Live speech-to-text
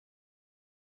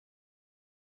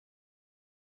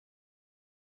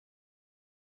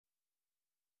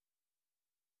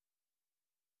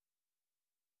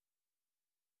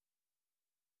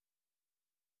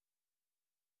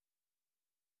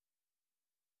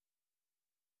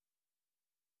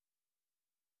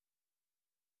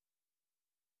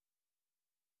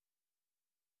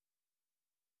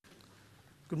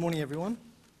Good morning, everyone.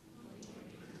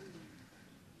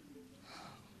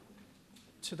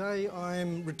 Today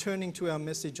I'm returning to our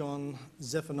message on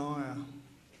Zephaniah.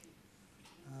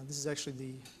 This is actually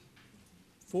the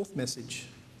fourth message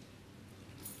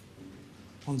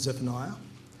on Zephaniah.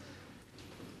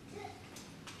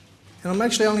 And I'm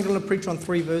actually only going to preach on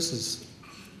 3 verses.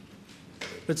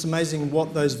 But it's amazing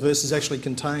what those verses actually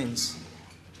contains.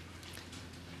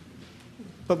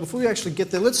 But before we actually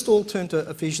get there, let's all turn to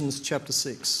Ephesians chapter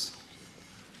 6.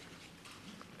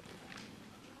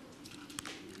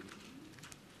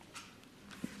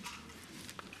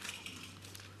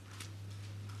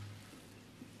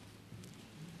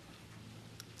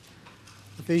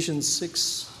 Ephesians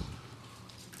 6,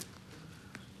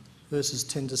 verses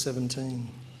 10 to 17.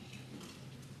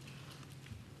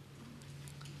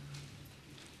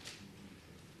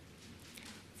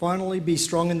 Finally, be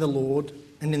strong in the Lord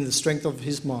and in the strength of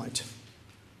his might.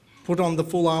 Put on the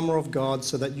full armour of God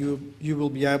so that you will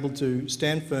be able to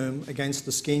stand firm against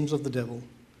the schemes of the devil.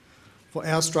 For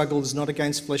our struggle is not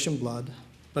against flesh and blood,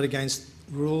 but against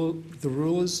the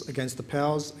rulers, against the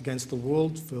powers, against the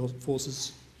world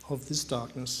forces of this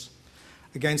darkness,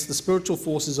 against the spiritual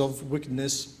forces of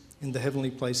wickedness in the heavenly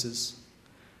places.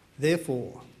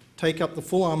 Therefore, take up the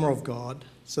full armour of God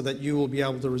so that you will be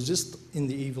able to resist in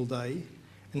the evil day,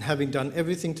 and having done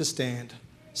everything to stand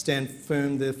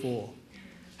firm therefore,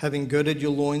 having girded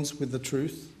your loins with the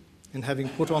truth, and having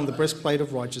put on the breastplate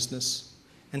of righteousness,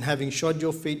 and having shod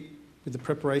your feet with the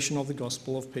preparation of the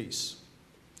gospel of peace.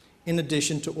 In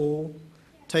addition to all,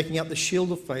 taking up the shield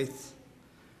of faith,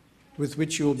 with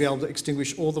which you will be able to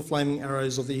extinguish all the flaming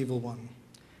arrows of the evil one,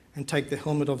 and take the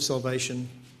helmet of salvation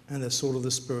and the sword of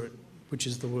the Spirit, which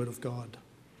is the word of God.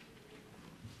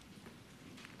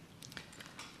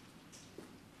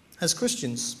 As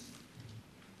Christians,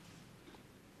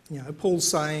 Paul's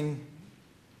saying,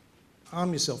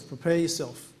 arm yourself, prepare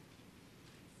yourself.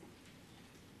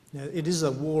 It is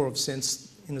a war in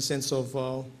the sense of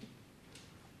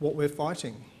what we're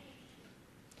fighting.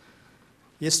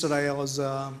 Yesterday I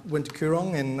went to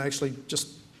Coorong and actually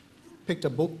just picked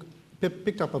up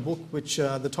a book which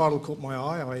the title caught my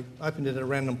eye. I opened it at a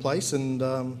random place and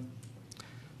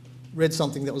read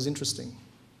something that was interesting.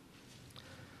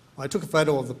 I took a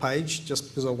photo of the page just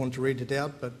because I wanted to read it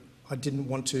out, but I didn't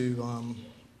want to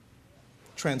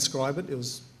transcribe it. It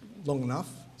was long enough.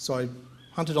 So I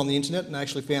hunted on the internet and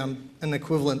actually found an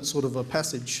equivalent sort of a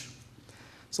passage.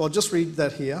 So I'll just read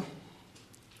that here.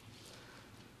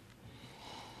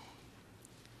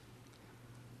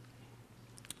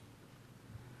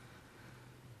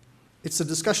 It's a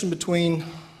discussion between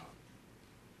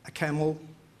a camel,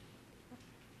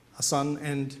 a son,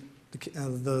 and the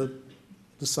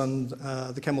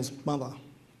camel's mother.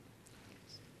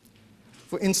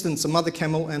 For instance, a mother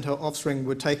camel and her offspring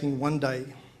were talking one day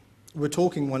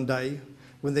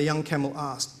when the young camel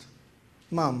asked,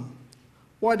 "Mum,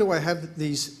 why do I have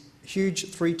these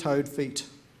huge 3-toed feet?"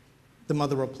 The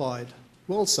mother replied,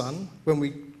 "Well, son, when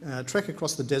we trek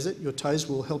across the desert, your toes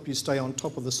will help you stay on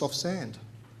top of the soft sand."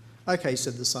 "Okay,"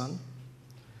 said the son.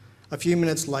 A few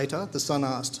minutes later, the son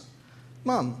asked,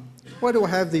 "Mum, why do I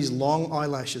have these long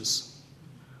eyelashes?"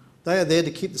 "They are there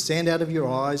to keep the sand out of your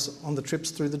eyes on the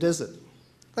trips through the desert."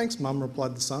 "Thanks, Mum,"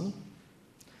 replied the son.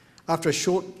 After a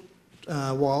short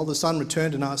while, the son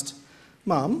returned and asked,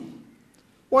 "Mum,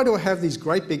 why do I have these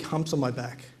great big humps on my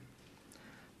back?"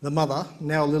 The mother,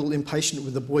 now a little impatient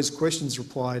with the boy's questions,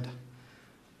 replied,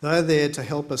 "They are there to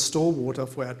help us store water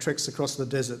for our treks across the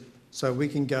desert, so we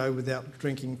can go without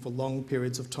drinking for long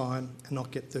periods of time and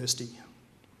not get thirsty."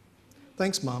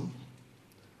 "Thanks, Mum."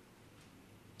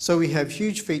 So we have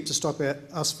huge feet to stop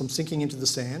us from sinking into the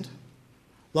sand,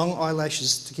 long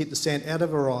eyelashes to keep the sand out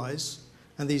of our eyes,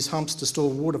 and these humps to store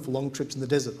water for long trips in the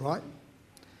desert, right?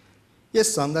 "Yes,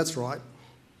 son, that's right."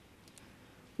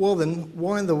 "Well then,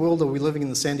 why in the world are we living in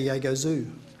the San Diego Zoo?"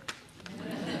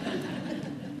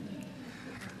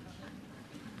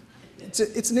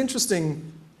 It's an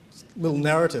interesting little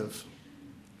narrative.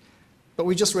 But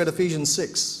we just read Ephesians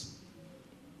 6.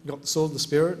 We've got the sword of the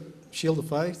Spirit, shield of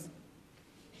faith,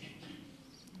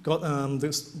 got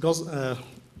the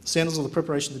sandals of the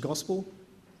preparation of the gospel.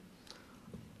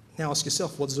 Now ask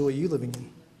yourself, what zoo are you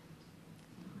living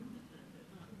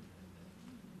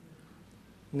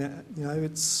in? Now,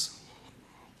 it's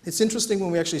interesting when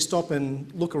we actually stop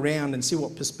and look around and see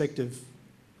what perspective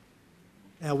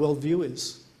our worldview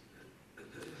is.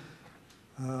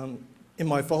 In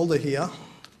my folder here,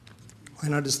 I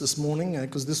noticed this morning,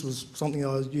 because this was something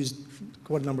I used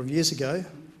quite a number of years ago,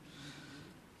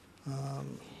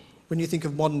 when you think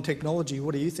of modern technology,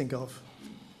 what do you think of?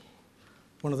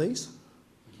 One of these?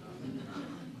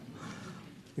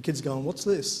 The kid's going, what's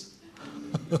this?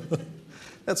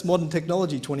 That's modern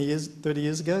technology 20 years, 30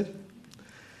 years ago.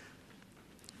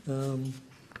 And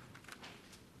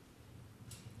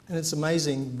it's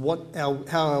amazing how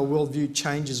our worldview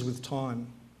changes with time.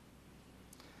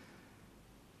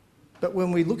 But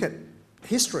when we look at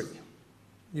history,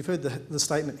 you've heard the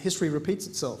statement, history repeats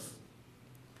itself.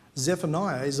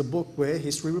 Zephaniah is a book where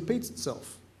history repeats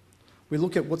itself. We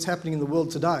look at what's happening in the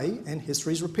world today and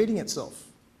history is repeating itself.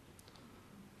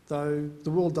 Though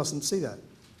the world doesn't see that.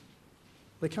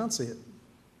 They can't see it.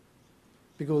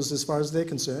 Because as far as they're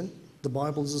concerned, the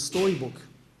Bible is a storybook.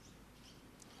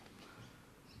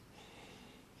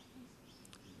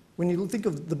 When you think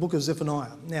of the book of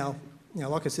Zephaniah, now,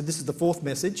 like I said, this is the fourth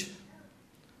message.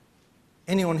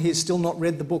 Anyone here still not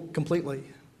read the book completely?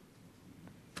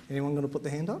 Anyone going to put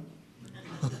their hand up?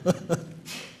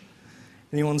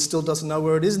 Anyone still doesn't know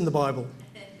where it is in the Bible?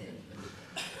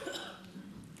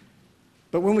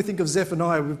 But when we think of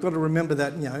Zephaniah, we've got to remember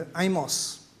that,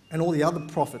 Amos and all the other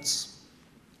prophets,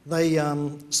 they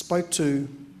spoke to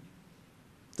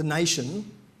the nation,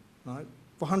 right,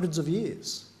 for hundreds of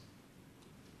years.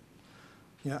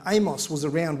 Amos was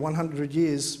around 100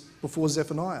 years before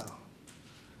Zephaniah.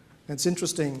 And it's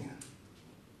interesting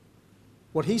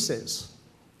what he says.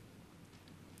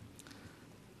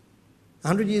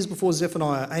 100 years before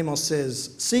Zephaniah, Amos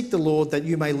says, "Seek the Lord that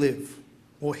you may live,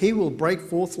 or he will break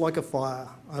forth like a fire,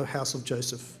 O house of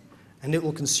Joseph, and it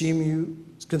will consume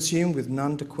with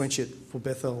none to quench it for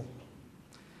Bethel."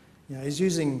 He's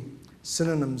using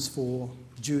synonyms for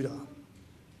Judah,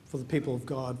 for the people of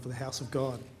God, for the house of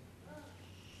God.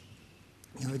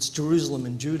 It's Jerusalem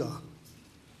and Judah.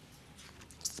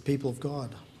 It's the people of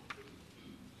God.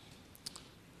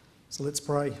 So let's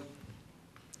pray.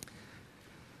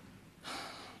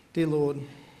 Dear Lord,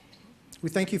 we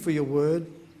thank you for your word,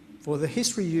 for the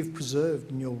history you've preserved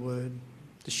in your word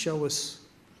to show us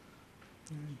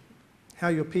how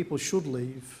your people should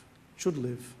live,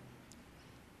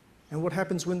 and what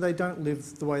happens when they don't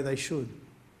live the way they should,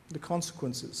 the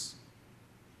consequences.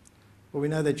 But we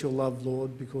know that you're loved,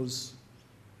 Lord, because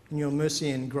in your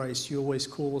mercy and grace, you always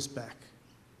call us back.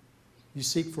 You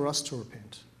seek for us to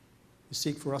repent. You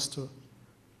seek for us to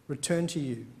return to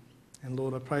you. And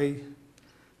Lord, I pray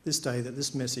this day that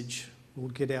this message will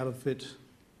get out of it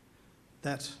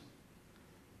that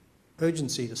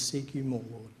urgency to seek you more,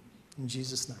 Lord. In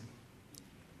Jesus' name,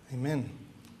 amen.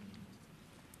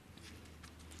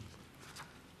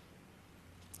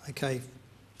 Okay.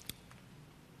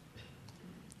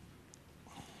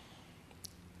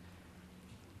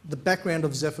 The background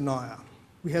of Zephaniah.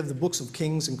 We have the books of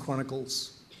Kings and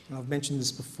Chronicles, and I've mentioned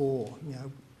this before.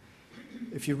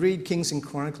 If you read Kings and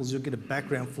Chronicles, you'll get a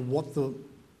background for what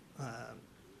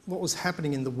was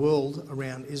happening in the world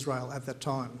around Israel at that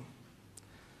time.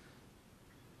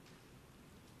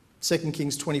 2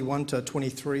 Kings 21 to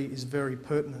 23 is very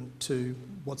pertinent to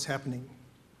what's happening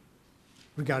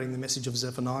regarding the message of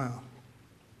Zephaniah.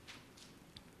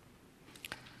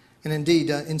 And indeed,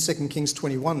 in 2 Kings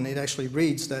 21, it actually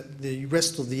reads that the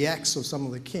rest of the acts of some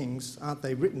of the kings, aren't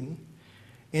they written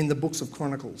in the books of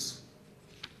Chronicles?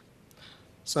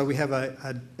 So we have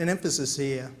an emphasis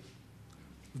here.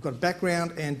 We've got a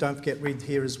background, and don't forget, read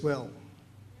here as well.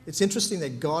 It's interesting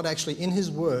that God actually, in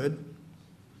his word,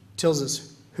 tells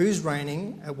us who's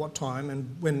reigning at what time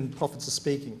and when prophets are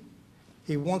speaking.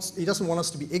 He doesn't want us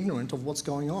to be ignorant of what's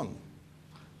going on.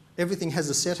 Everything has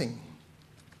a setting.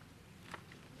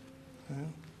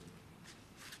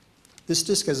 This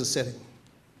disc has a setting.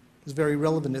 It's very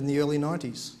relevant in the early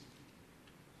 90s.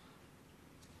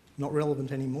 Not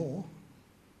relevant anymore.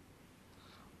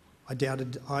 I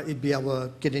doubted I'd be able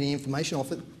to get any information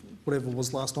off it, whatever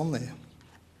was last on there.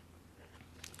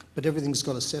 But everything's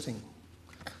got a setting.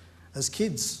 As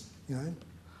kids,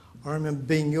 I remember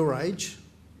being your age.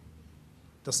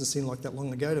 Doesn't seem like that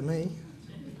long ago to me.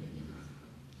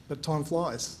 But time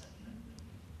flies.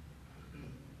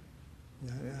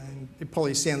 And it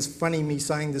probably sounds funny me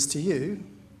saying this to you,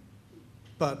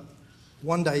 but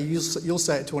one day you'll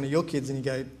say it to one of your kids and you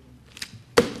go,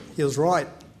 "He was right."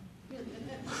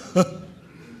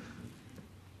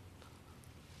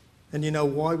 And you know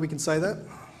why we can say that?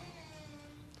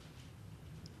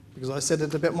 Because I said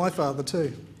it about my father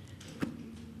too.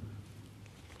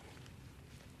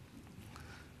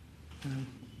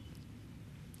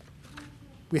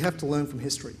 We have to learn from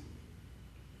history.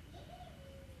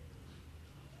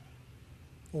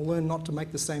 Or learn not to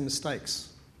make the same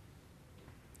mistakes.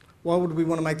 Why would we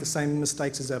want to make the same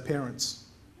mistakes as our parents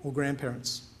or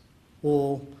grandparents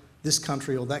or this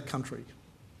country or that country?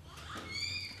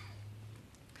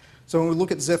 So when we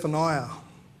look at Zephaniah,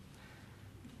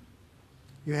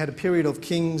 You had a period of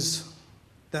kings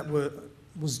that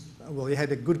you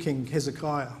had a good king,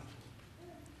 Hezekiah.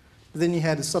 But then you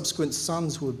had his subsequent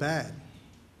sons who were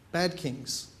bad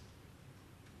kings.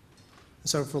 And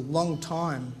so for a long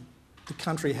time, the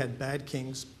country had bad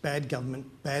kings, bad government,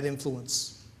 bad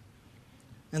influence.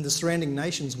 And the surrounding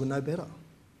nations were no better.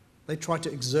 They tried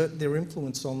to exert their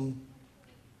influence on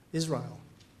Israel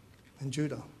and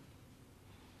Judah.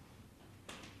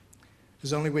 It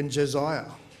was only when Josiah,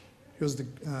 who was the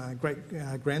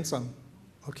great-grandson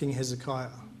of King Hezekiah,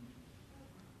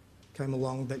 came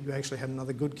along that you actually had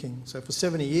another good king. So for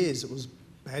 70 years, it was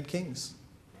bad kings.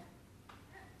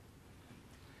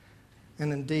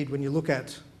 And indeed, when you look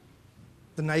at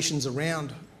the nations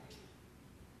around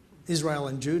Israel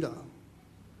and Judah,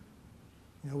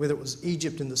 whether it was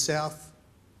Egypt in the south,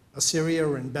 Assyria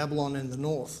and Babylon in the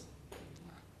north,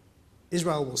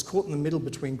 Israel was caught in the middle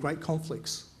between great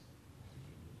conflicts.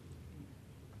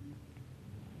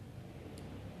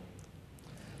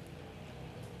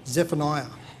 Zephaniah.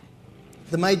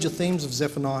 The major themes of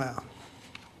Zephaniah.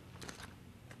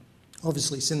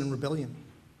 Obviously, sin and rebellion.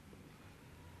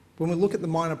 When we look at the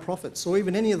minor prophets, or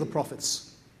even any of the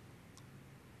prophets,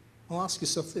 I'll ask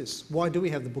yourself this: why do we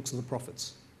have the books of the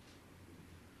prophets?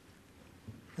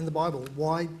 In the Bible,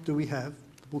 why do we have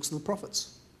the books of the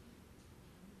prophets?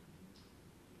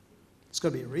 There's got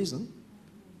to be a reason.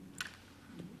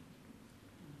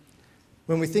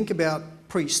 When we think about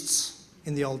priests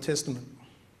in the Old Testament,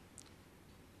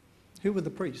 who were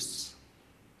the priests?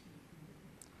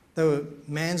 They were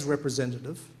man's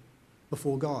representative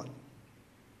before God.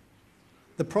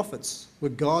 The prophets were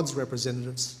God's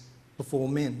representatives before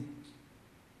men.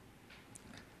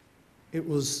 It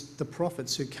was the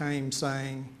prophets who came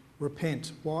saying,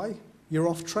 repent. Why? You're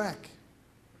off track.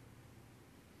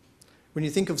 When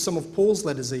you think of some of Paul's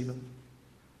letters even,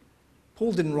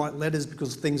 Paul didn't write letters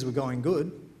because things were going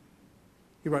good.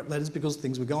 He wrote letters because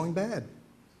things were going bad.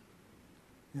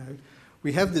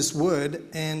 We have this word,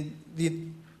 and the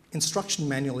instruction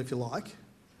manual, if you like,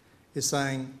 is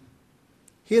saying,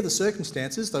 here are the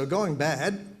circumstances, they were going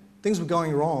bad, things were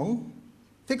going wrong,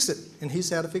 fix it, and here's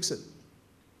how to fix it.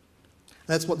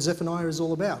 That's what Zephaniah is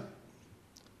all about.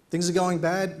 Things are going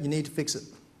bad, you need to fix it.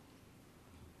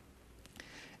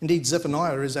 Indeed,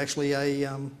 Zephaniah is actually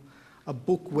a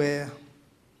book where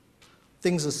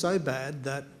things are so bad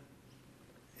that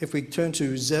if we turn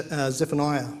to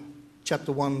Zephaniah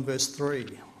chapter 1, verse 3.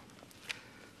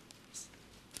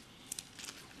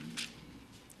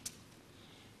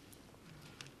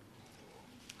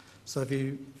 So if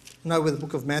you know where the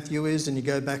book of Matthew is and you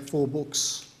go back 4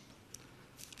 books,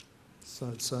 so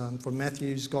it's from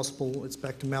Matthew's Gospel, it's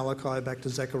back to Malachi, back to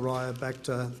Zechariah, back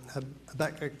to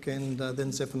Habakkuk, and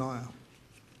then Zephaniah.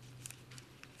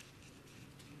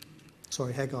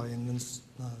 Sorry, Haggai and then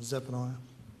Zephaniah.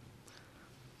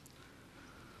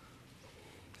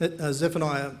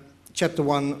 Zephaniah chapter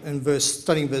 1 and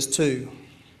studying verse 2.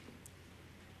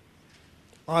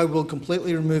 I will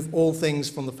completely remove all things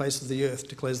from the face of the earth,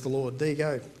 declares the Lord. There you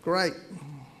go. Great.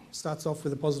 Starts off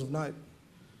with a positive note.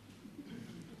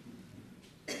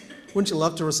 Wouldn't you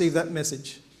love to receive that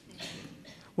message?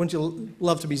 Wouldn't you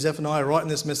love to be Zephaniah writing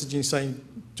this message and saying,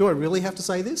 do I really have to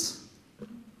say this?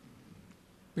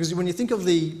 Because when you think of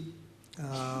the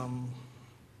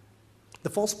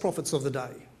false prophets of the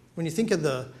day, when you think of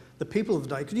the people of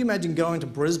the day, could you imagine going to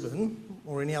Brisbane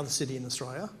or any other city in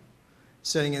Australia,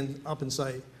 setting up and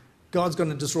say, God's going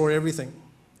to destroy everything?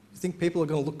 You think people are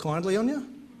going to look kindly on you?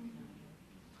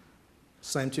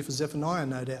 Same too for Zephaniah,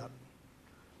 no doubt.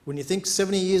 When you think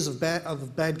 70 years of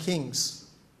bad kings,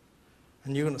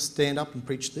 and you're going to stand up and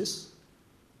preach this,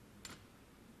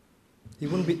 he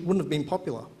wouldn't have been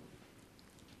popular.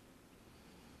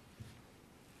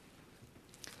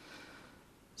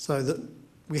 So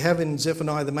we have in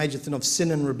Zephaniah the major thing of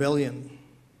sin and rebellion,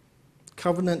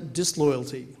 covenant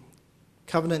disloyalty,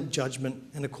 covenant judgment,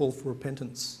 and a call for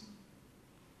repentance.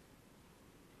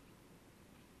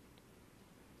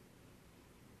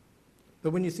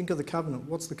 But when you think of the covenant,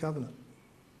 what's the covenant?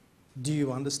 Do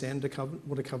you understand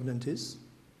what a covenant is?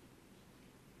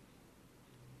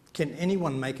 Can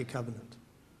anyone make a covenant?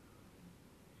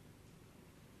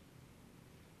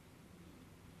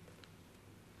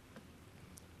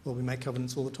 Well, we make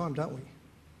covenants all the time, don't we?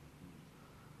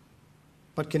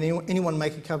 But can anyone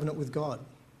make a covenant with God?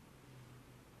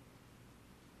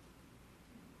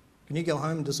 Can you go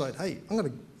home and decide, hey, I'm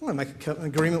going to make an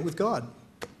agreement with God?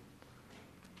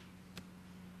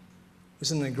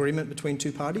 Is it an agreement between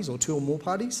 2 parties or 2 or more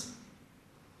parties?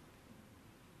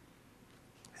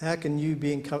 How can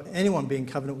anyone be in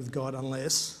covenant with God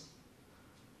unless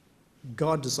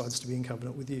God decides to be in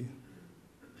covenant with you?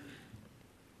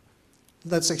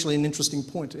 That's actually an interesting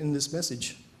point in this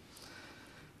message.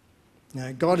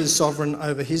 God is sovereign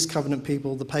over his covenant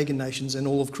people, the pagan nations, and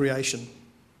all of creation.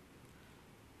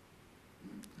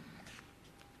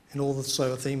 And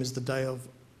also a theme is the day of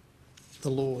the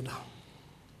Lord.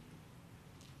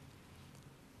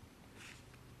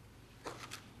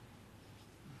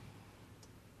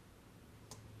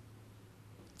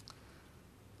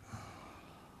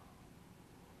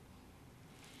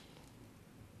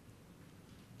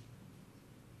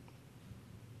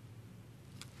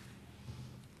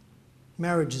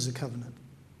 Marriage is a covenant.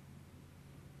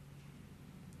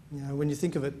 When you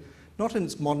think of it, not in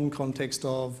its modern context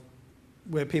of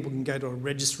where people can go to a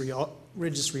registry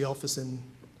office and,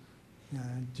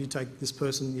 do you take this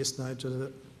person? Yes,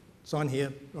 no, sign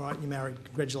here. All right, you're married.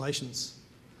 Congratulations.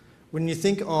 When you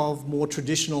think of more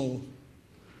traditional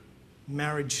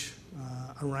marriage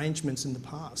arrangements in the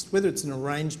past, whether it's an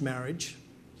arranged marriage,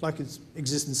 like it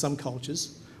exists in some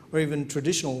cultures, or even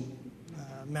traditional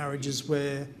marriages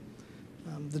where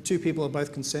the two people are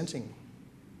both consenting.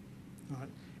 Right?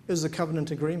 It was a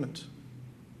covenant agreement.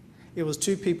 It was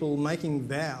two people making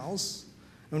vows.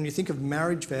 And when you think of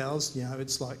marriage vows,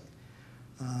 it's like,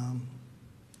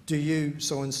 do you,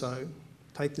 so-and-so,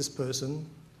 take this person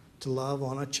to love,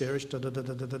 honour, cherish,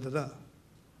 da-da-da-da-da-da-da.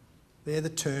 They're the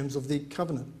terms of the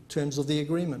covenant, terms of the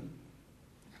agreement.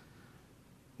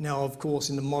 Now, of course,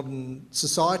 in the modern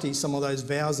society, some of those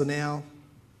vows are now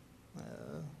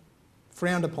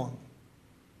frowned upon.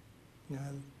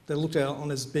 They're looked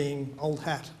on as being old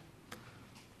hat.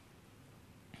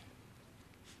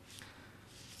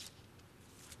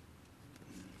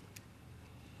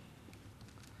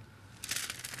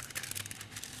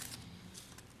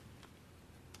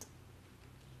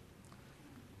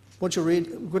 What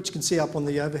you can see up on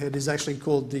the overhead is actually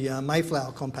called the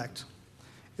Mayflower Compact.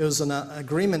 It was an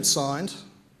agreement signed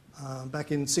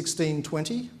back in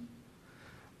 1620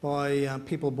 by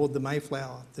people aboard the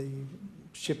Mayflower, the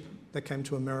ship that came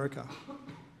to America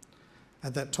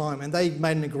at that time. And they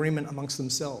made an agreement amongst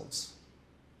themselves.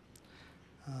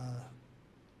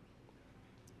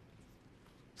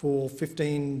 For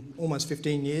almost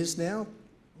 15 years now,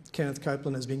 Kenneth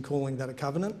Copeland has been calling that a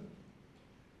covenant.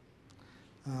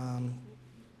 And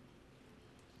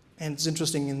it's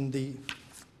interesting, in the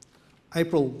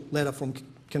April letter from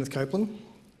Kenneth Copeland,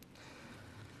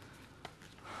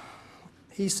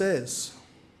 he says,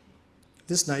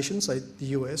 this nation, say the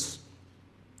US,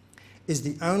 is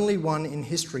the only one in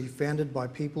history founded by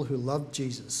people who loved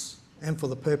Jesus and for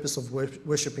the purpose of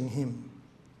worshipping him.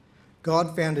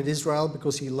 God founded Israel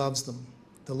because he loves them.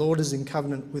 The Lord is in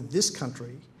covenant with this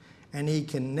country and he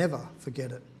can never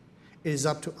forget it. It is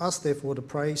up to us, therefore, to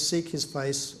pray, seek his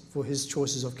face for his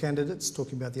choices of candidates,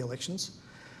 talking about the elections,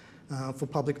 for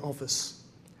public office,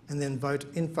 and then vote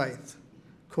in faith,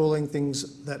 calling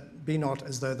things that be not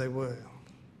as though they were.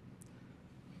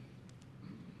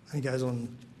 And he goes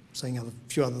on saying a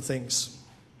few other things.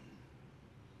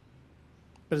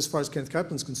 But as far as Kenneth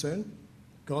Copeland's concerned,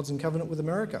 God's in covenant with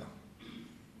America.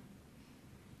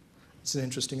 It's an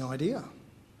interesting idea.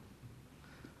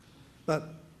 But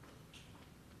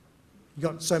you've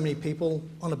got so many people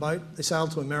on a boat, they sail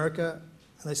to America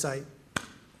and they say,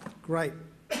 great,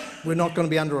 we're not going to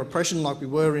be under oppression like we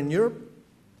were in Europe.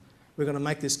 We're going to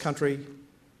make this country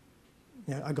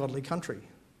a godly country.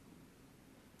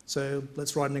 So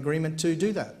let's write an agreement to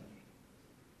do that.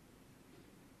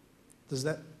 Does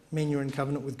that mean you're in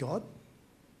covenant with God?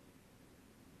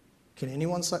 Can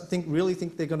anyone really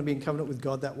think they're going to be in covenant with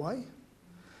God that way?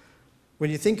 When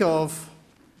you think of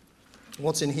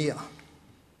what's in here,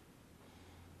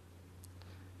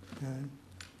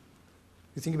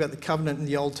 you think about the covenant in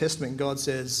the Old Testament, God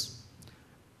says,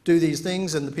 do these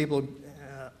things, and the people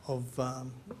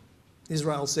of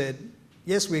Israel said,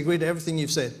 yes, we agree to everything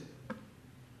you've said.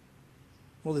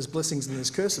 Well, there's blessings and there's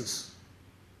curses.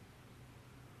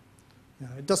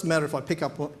 It doesn't matter if I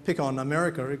pick on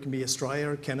America, it can be Australia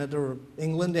or Canada or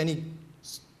England, any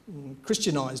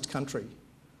Christianised country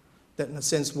that in a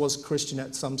sense was Christian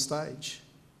at some stage.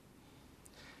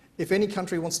 If any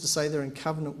country wants to say they're in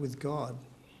covenant with God,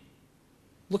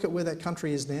 look at where that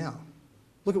country is now.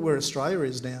 Look at where Australia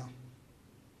is now.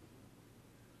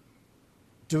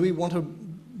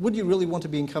 Would you really want to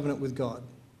be in covenant with God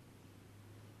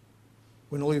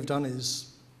when all you've done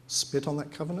is spit on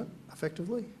that covenant,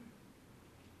 effectively?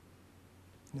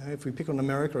 If we pick on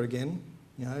America again,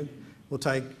 we'll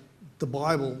take the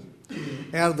Bible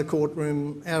out of the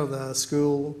courtroom, out of the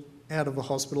school, out of the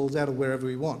hospitals, out of wherever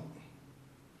we want.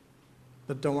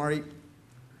 But don't worry,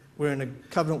 we're in a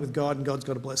covenant with God and God's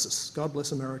got to bless us. God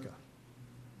bless America.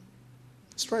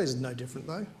 Australia's no different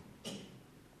though.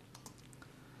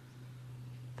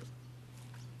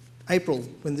 April,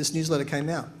 when this newsletter came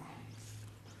out,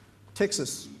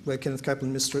 Texas, where Kenneth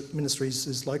Copeland Ministries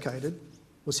is located,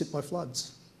 was hit by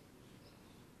floods.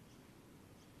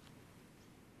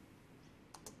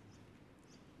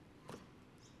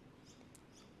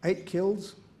 Eight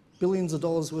killed, billions of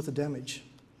dollars worth of damage.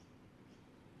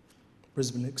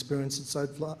 Brisbane experienced its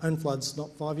own floods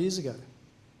not 5 years ago.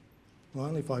 Well,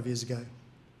 only 5 years ago.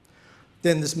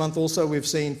 Then this month also we've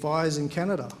seen fires in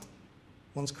Canada,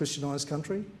 once Christianised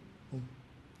country. Yeah.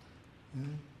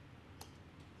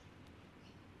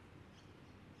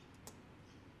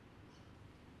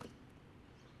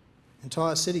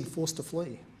 Entire city forced to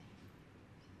flee.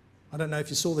 I don't know if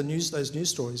you saw those news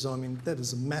stories. I mean, that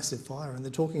is a massive fire, and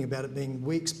they're talking about it being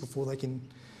weeks before they can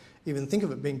even think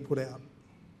of it being put out.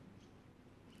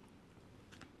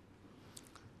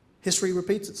 History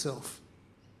repeats itself.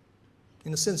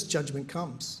 In a sense, judgment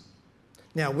comes.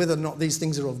 Now, whether or not these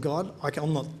things are of God,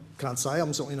 can't say.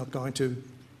 I'm certainly not going to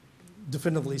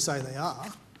definitively say they are.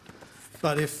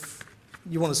 But if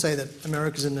you want to say that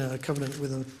America's in a covenant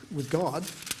with God,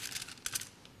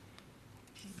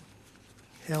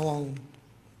 how long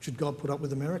should God put up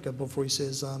with America before he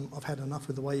says, I've had enough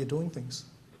with the way you're doing things?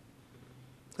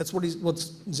 That's what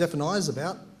Zephaniah is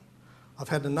about. I've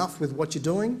had enough with what you're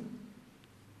doing.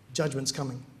 Judgment's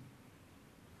coming.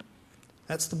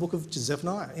 That's the book of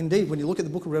Zephaniah. Indeed, when you look at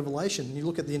the book of Revelation, you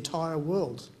look at the entire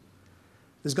world,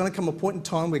 there's going to come a point in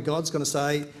time where God's going to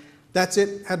say, that's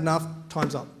it, had enough,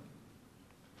 time's up.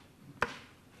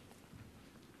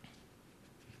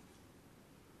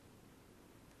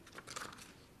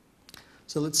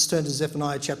 So let's turn to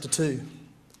Zephaniah chapter 2.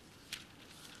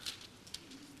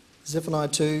 Zephaniah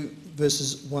 2,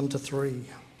 verses 1 to 3.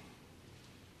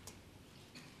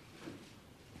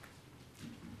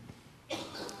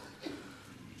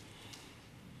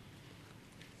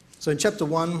 So in chapter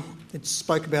 1, it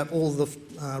spoke about all the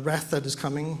wrath that is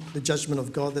coming, the judgment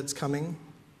of God that's coming.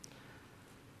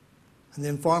 And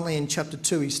then finally in chapter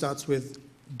 2, he starts with,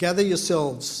 gather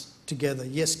yourselves together,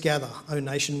 yes, gather, O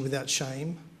nation without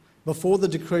shame, before the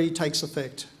decree takes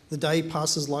effect, the day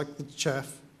passes like the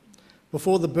chaff,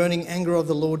 before the burning anger of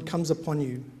the Lord comes upon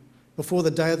you, before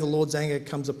the day of the Lord's anger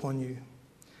comes upon you.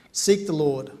 Seek the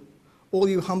Lord, all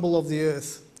you humble of the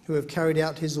earth who have carried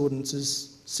out his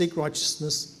ordinances, seek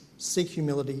righteousness, seek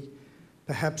humility,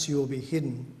 perhaps you will be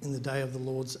hidden in the day of the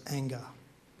Lord's anger.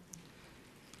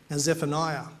 Now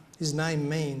Zephaniah, his name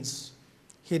means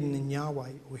hidden in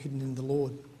Yahweh or hidden in the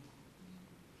Lord.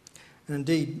 And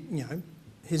indeed,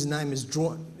 his name is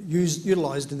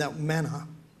utilised in that manner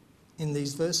in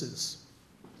these verses.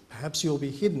 Perhaps you'll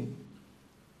be hidden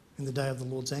in the day of the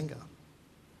Lord's anger.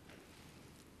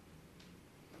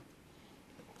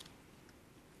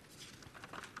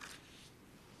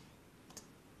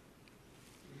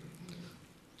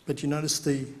 But you notice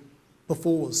the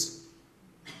befores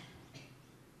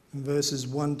in verses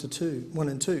 1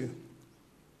 and 2.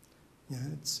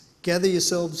 It's gather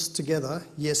yourselves together,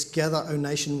 yes, gather, O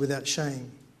nation without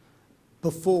shame,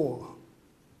 before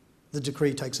the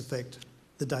decree takes effect,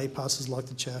 the day passes like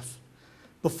the chaff,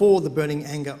 before the burning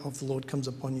anger of the Lord comes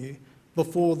upon you,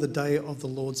 before the day of the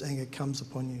Lord's anger comes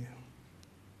upon you.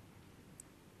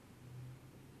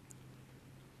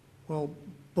 Well,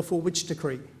 before which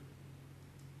decree?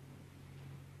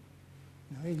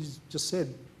 He just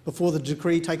said, before the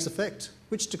decree takes effect.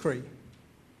 Which decree?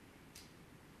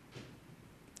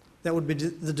 That would be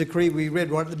the decree we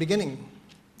read right at the beginning.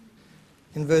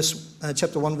 In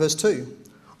chapter 1, verse 2.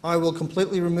 I will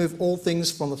completely remove all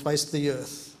things from the face of the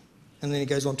earth. And then he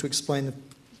goes on to explain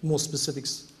more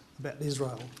specifics about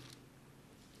Israel.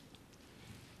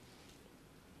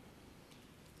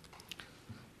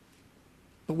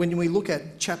 But when we look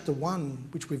at chapter 1,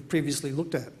 which we've previously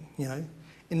looked at,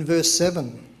 in verse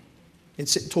 7,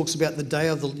 it talks about the day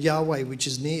of the Yahweh which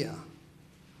is near.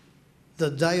 The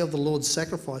day of the Lord's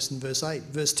sacrifice in verse 8.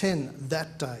 Verse 10,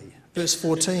 that day. Verse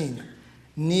 14,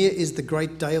 near is the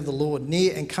great day of the Lord,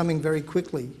 near and coming very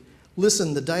quickly.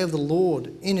 Listen, the day of the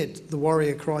Lord, in it the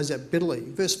warrior cries out bitterly.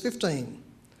 Verse 15,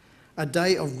 a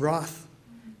day of wrath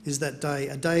is that day,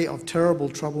 a day of terrible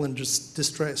trouble and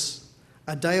distress,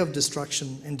 a day of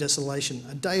destruction and desolation,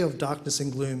 a day of darkness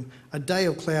and gloom, a day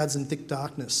of clouds and thick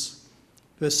darkness.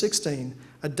 Verse 16,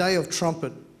 a day of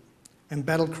trumpet and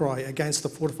battle cry against the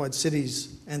fortified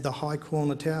cities and the high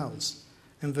corner towers.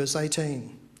 And verse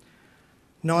 18,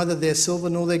 neither their silver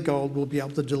nor their gold will be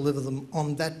able to deliver them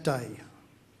on that day,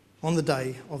 on the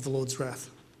day of the Lord's wrath.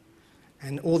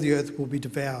 And all the earth will be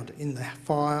devoured in the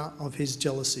fire of his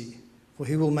jealousy, for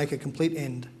he will make a complete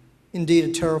end, indeed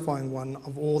a terrifying one,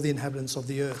 of all the inhabitants of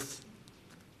the earth.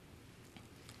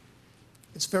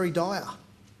 It's very dire.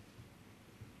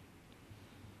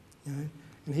 You know?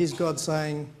 And here's God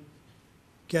saying,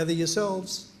 gather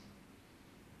yourselves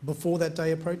before that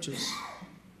day approaches.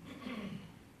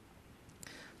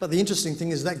 But the interesting thing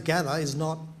is that gather is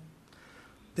not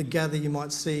the gather you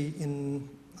might see in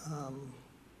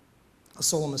a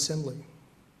solemn assembly.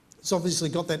 It's obviously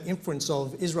got that inference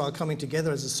of Israel coming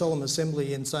together as a solemn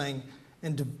assembly and saying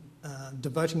and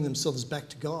devoting themselves back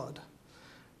to God.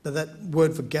 But that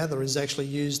word for gather is actually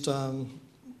used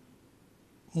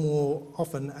more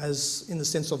often as in the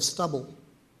sense of stubble.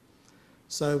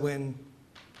 So when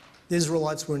the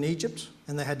Israelites were in Egypt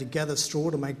and they had to gather straw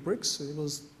to make bricks,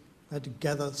 they had to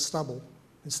gather stubble.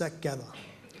 It's that gather.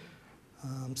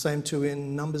 Same too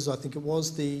in Numbers, I think it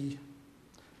was, the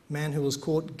man who was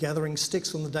caught gathering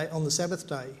sticks on the Sabbath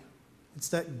day. It's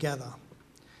that gather.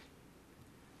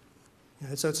 You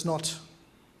know, so it's not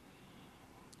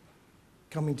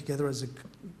coming together as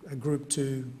a group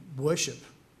to worship,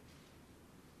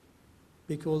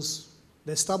 because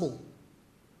they're stubble.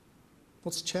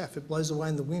 What's chaff? It blows away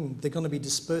in the wind. They're going to be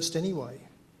dispersed anyway.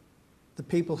 The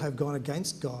people have gone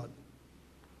against God.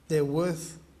 Their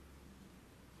worth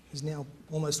is now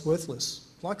almost worthless,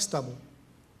 like stubble.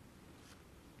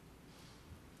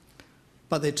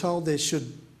 But they're told they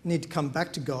should need to come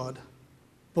back to God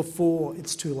before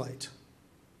it's too late.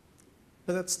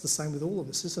 But that's the same with all of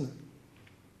us, isn't it?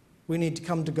 We need to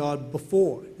come to God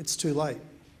before it's too late.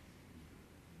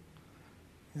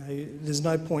 You know, there's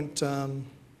no point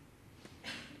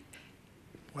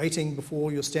waiting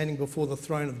before you're standing before the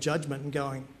throne of judgment and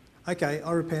going, okay,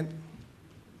 I repent.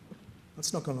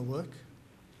 That's not going to work.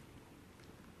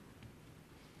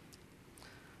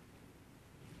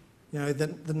 You know,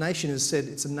 the nation has said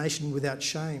it's a nation without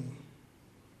shame.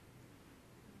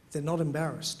 They're not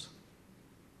embarrassed.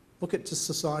 Look at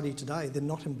society today. They're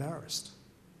not embarrassed.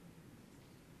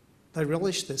 They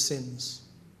relish their sins.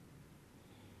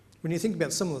 When you think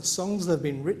about some of the songs that have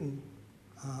been written,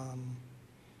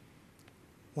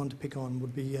 one to pick on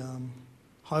would be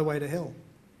Highway to Hell,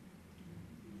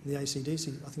 the AC/DC,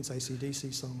 I think it's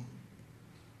AC/DC song.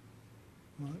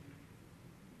 Right?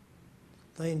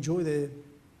 They enjoy their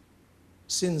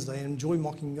sins, they enjoy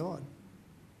mocking God.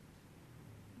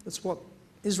 That's what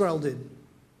Israel did.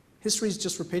 History's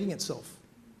just repeating itself.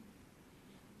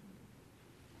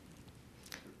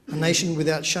 A nation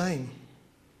without shame.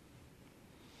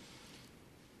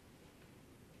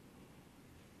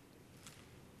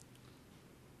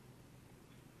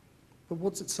 But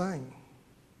what's it saying?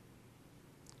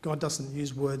 God doesn't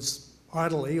use words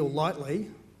idly or lightly.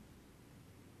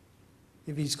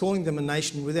 If he's calling them a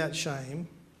nation without shame,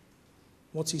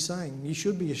 what's he saying? You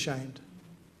should be ashamed.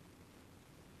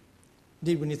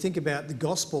 Indeed, when you think about the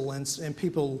gospel and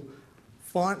people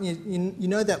find, you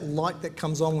know that light that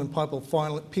comes on when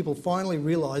people finally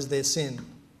realise their sin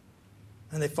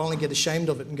and they finally get ashamed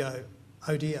of it and go,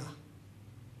 oh dear.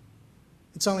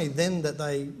 It's only then that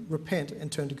they repent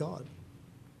and turn to God.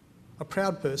 A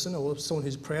proud person or someone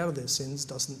who's proud of their sins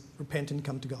doesn't repent and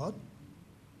come to God.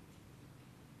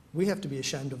 We have to be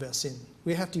ashamed of our sin.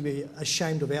 We have to be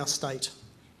ashamed of our state.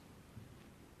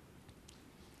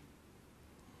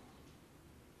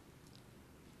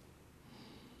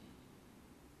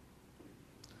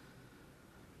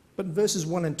 But in verses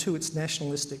 1 and 2, it's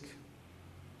nationalistic.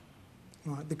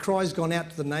 Right, the cry's gone out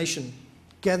to the nation,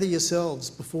 gather yourselves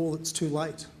before it's too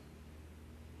late.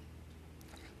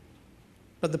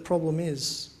 But the problem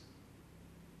is,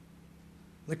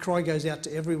 the cry goes out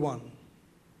to everyone.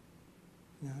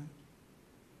 You know,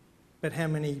 but how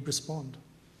many respond?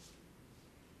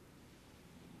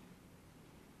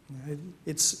 You know,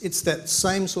 it's that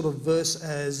same sort of verse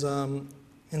as in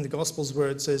the Gospels where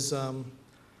it says,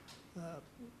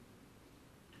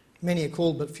 many are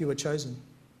called but few are chosen.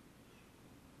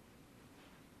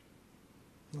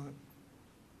 Right.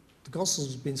 The gospel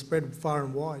has been spread far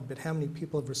and wide, but how many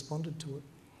people have responded to it?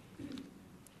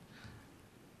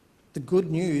 The good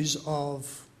news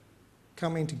of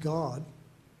coming to God,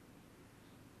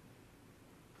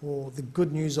 or the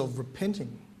good news of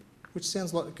repenting, which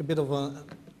sounds like a bit of a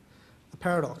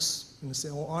paradox,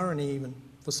 or irony even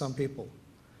for some people.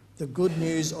 The good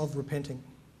news of repenting.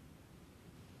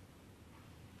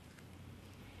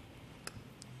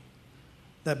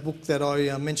 That book that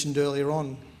I mentioned earlier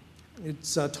on,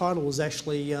 its title was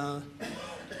actually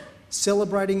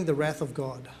Celebrating the Wrath of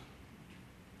God,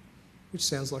 which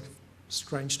sounds like a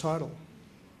strange title.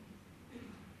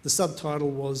 The subtitle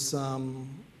was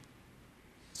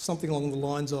something along the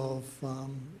lines of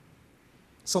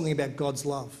something about God's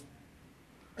love.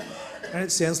 And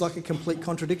it sounds like a complete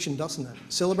contradiction, doesn't it?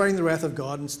 Celebrating the wrath of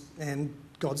God and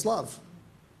God's love.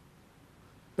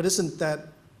 But isn't that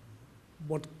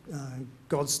what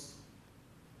God's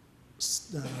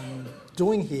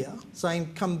doing here,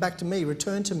 saying, come back to me,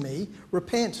 return to me,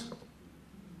 repent.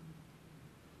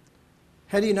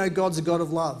 How do you know God's a God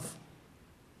of love?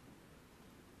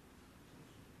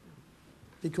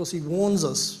 Because he warns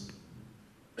us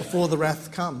before the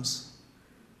wrath comes.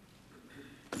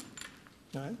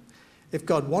 No? If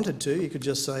God wanted to, he could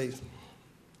just say,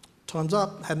 time's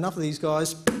up, had enough of these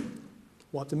guys,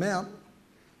 wiped them out.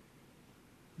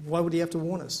 Why would he have to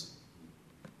warn us?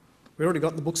 We already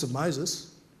got the books of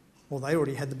Moses. Well, they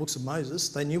already had the books of Moses.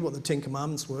 They knew what the Ten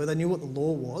Commandments were. They knew what the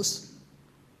law was.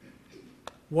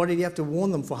 Why did he have to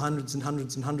warn them for hundreds and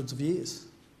hundreds and hundreds of years?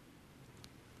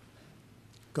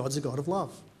 God's a God of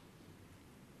love.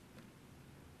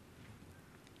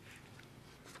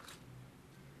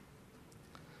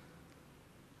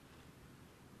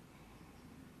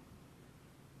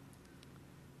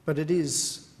 But it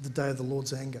is the day of the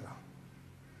Lord's anger.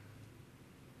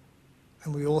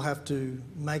 And we all have to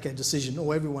make a decision,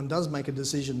 or everyone does make a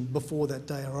decision before that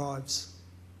day arrives.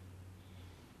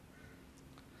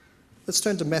 Let's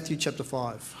turn to Matthew chapter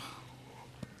 5.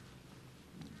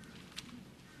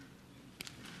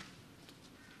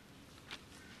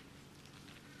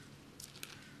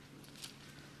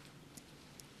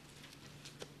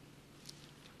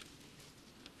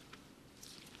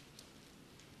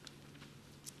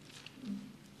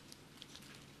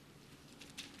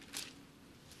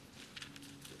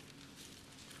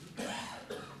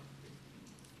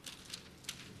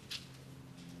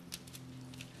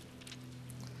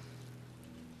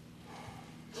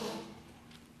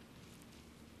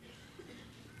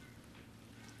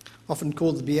 Often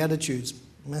called the Beatitudes,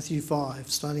 Matthew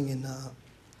 5, starting in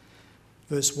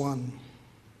verse 1.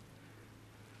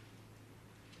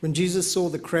 When Jesus saw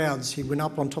the crowds, he went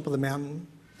up on top of the mountain,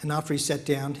 and after he sat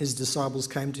down, his disciples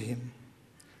came to him.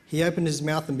 He opened his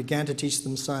mouth and began to teach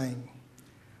them, saying,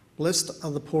 Blessed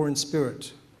are the poor in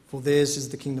spirit, for theirs is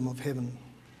the kingdom of heaven.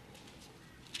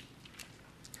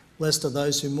 Blessed are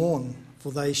those who mourn,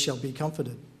 for they shall be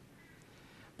comforted.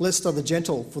 Blessed are the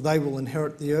gentle, for they will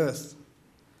inherit the earth.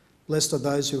 Blessed are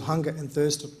those who hunger and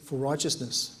thirst for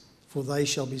righteousness, for they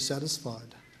shall be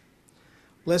satisfied.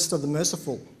 Blessed are the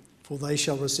merciful, for they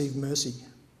shall receive mercy.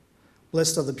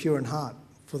 Blessed are the pure in heart,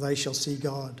 for they shall see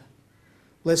God.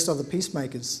 Blessed are the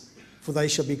peacemakers, for they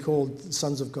shall be called the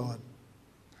sons of God.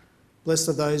 Blessed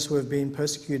are those who have been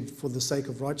persecuted for the sake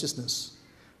of righteousness,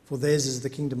 for theirs is the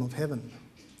kingdom of heaven.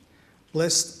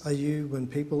 Blessed are you when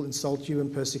people insult you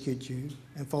and persecute you,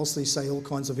 and falsely say all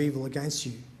kinds of evil against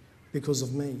you because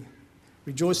of me.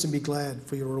 Rejoice and be glad,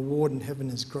 for your reward in heaven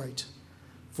is great.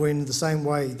 For in the same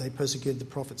way they persecuted the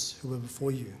prophets who were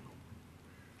before you.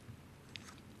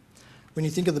 When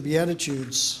you think of the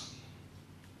Beatitudes,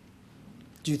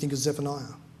 do you think of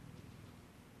Zephaniah?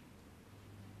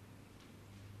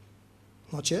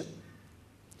 Not yet?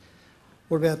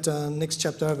 What about next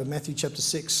chapter over, Matthew chapter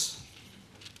 6,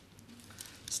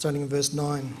 starting in verse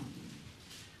 9.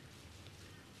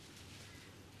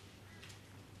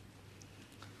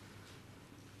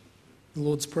 The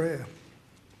Lord's Prayer.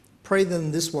 Pray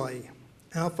then this way,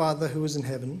 Our Father who is in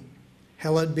heaven,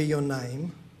 hallowed be your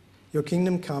name. Your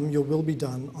kingdom come, your will be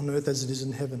done on earth as it is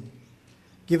in heaven.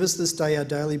 Give us this day our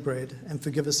daily bread, and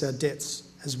forgive us our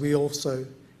debts, as we also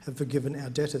have forgiven our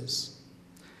debtors.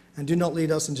 And do not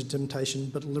lead us into temptation,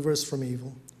 but deliver us from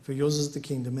evil. For yours is the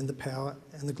kingdom and the power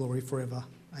and the glory forever.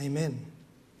 Amen.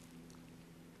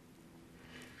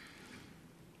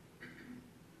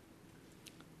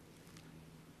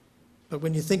 But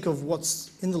when you think of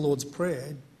what's in the Lord's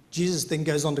Prayer, Jesus then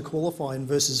goes on to qualify in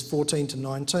verses 14 to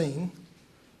 19.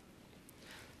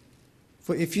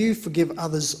 For if you forgive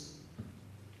others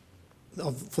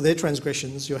for their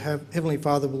transgressions, your heavenly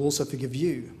Father will also forgive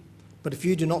you. But if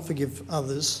you do not forgive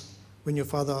others, then your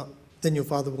Father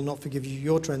will not forgive you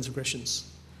your transgressions.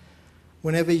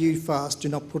 Whenever you fast, do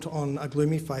not put on a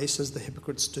gloomy face as the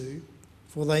hypocrites do,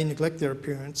 for they neglect their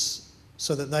appearance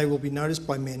so that they will be noticed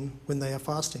by men when they are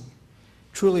fasting.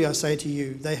 Truly I say to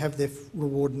you, they have their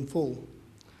reward in full.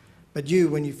 But you,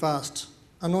 when you fast,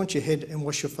 anoint your head and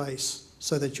wash your face,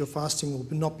 so that your fasting will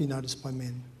not be noticed by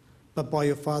men, but by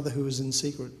your Father who is in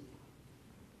secret.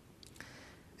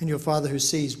 And your Father who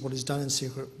sees what is done in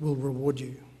secret will reward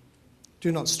you.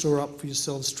 Do not store up for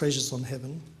yourselves treasures on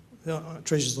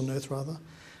earth,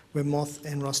 where moth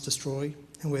and rust destroy,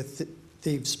 and where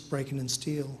thieves break in and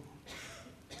steal.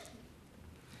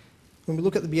 When we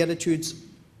look at the Beatitudes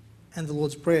and the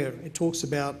Lord's Prayer, it talks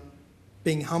about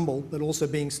being humble, but also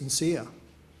being sincere.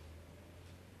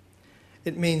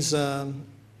 It means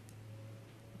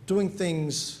doing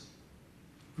things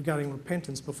regarding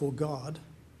repentance before God,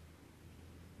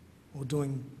 or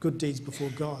doing good deeds before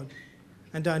God,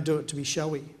 and don't do it to be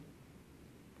showy.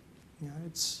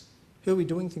 It's who are we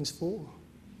doing things for?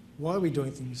 Why are we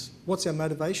doing things? What's our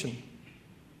motivation?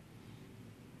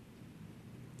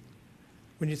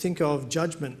 When you think of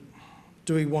judgment,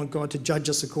 do we want God to judge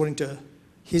us according to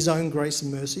his own grace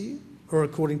and mercy, or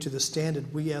according to the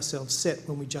standard we ourselves set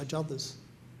when we judge others?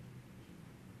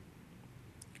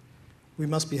 We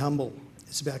must be humble.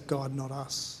 It's about God, not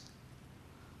us.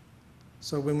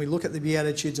 So when we look at the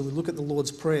Beatitudes and we look at the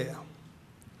Lord's Prayer,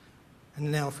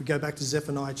 and now if we go back to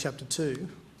Zephaniah chapter 2,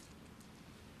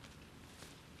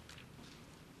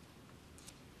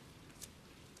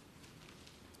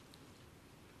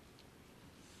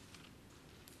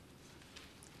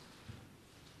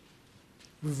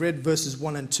 we've read verses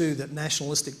 1 and 2, that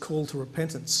nationalistic call to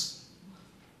repentance.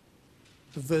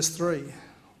 But verse 3,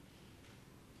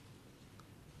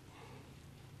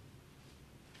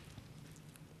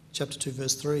 chapter 2,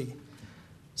 verse 3,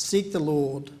 seek the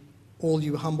Lord, all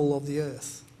you humble of the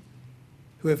earth,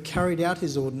 who have carried out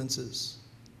his ordinances.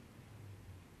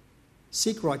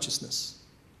 Seek righteousness,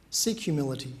 seek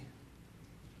humility.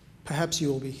 Perhaps you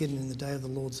will be hidden in the day of the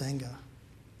Lord's anger.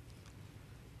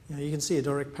 You can see a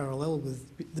direct parallel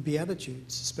with the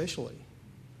Beatitudes, especially,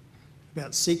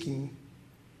 about seeking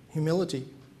humility,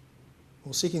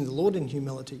 or seeking the Lord in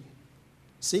humility,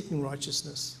 seeking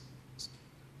righteousness.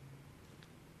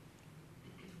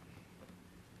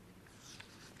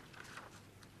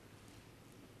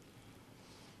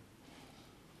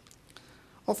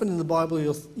 Often in the Bible,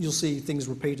 you'll see things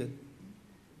repeated.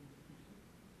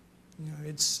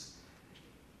 It's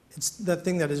that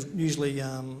thing that is usually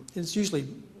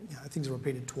things are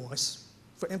repeated twice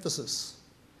for emphasis.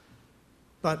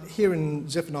 But here in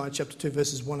Zephaniah chapter 2,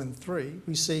 verses 1 and 3,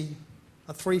 we see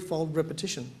a threefold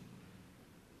repetition.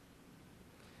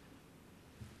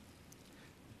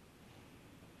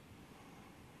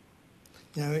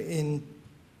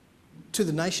 To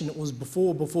the nation it was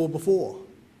before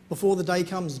the day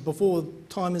comes, before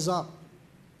time is up.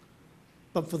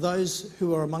 But for those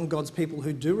who are among God's people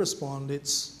who do respond,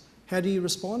 it's, how do you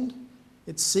respond?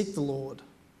 It's seek the Lord.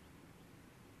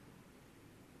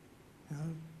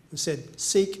 It said,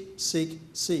 seek, seek,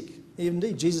 seek.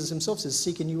 Indeed, Jesus himself says,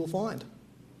 seek and you will find.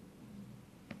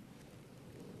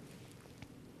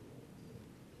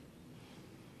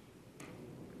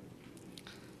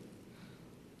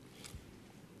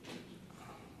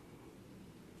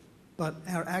 But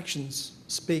our actions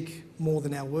speak more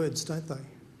than our words, don't they?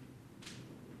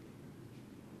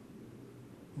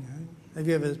 Have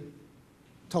you ever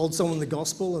told someone the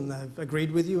gospel and they've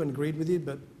agreed with you,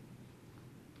 but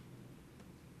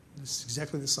it's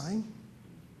exactly the same?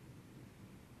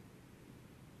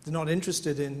 They're not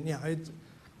interested in,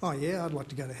 oh yeah, I'd like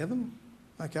to go to heaven.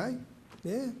 Okay,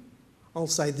 yeah, I'll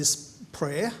say this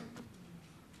prayer.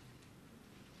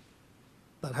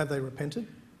 But have they repented?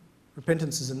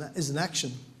 Repentance is an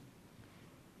action.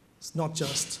 It's not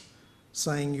just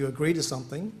saying you agree to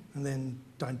something and then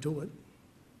don't do it,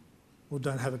 or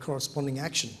don't have a corresponding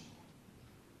action.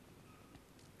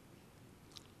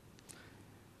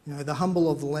 The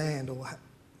humble of the land, or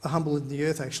the humble in the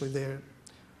earth, actually, there,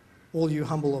 all you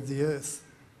humble of the earth.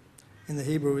 In the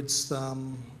Hebrew, it's the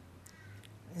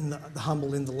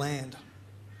humble in the land.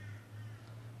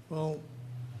 Well,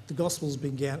 the gospel's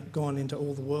been gone into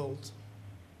all the world.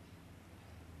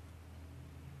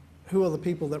 Who are the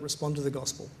people that respond to the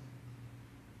gospel?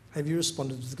 Have you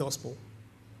responded to the gospel?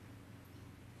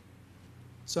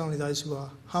 It's only those who are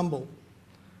humble.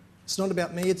 It's not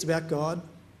about me, it's about God.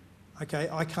 Okay,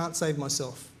 I can't save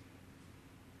myself.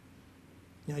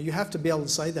 You have to be able to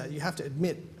say that. You have to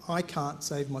admit, I can't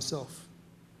save myself.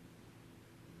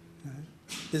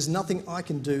 There's nothing I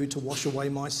can do to wash away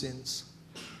my sins.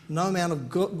 No amount of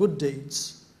good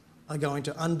deeds are going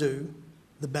to undo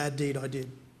the bad deed I did,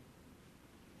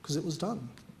 because it was done.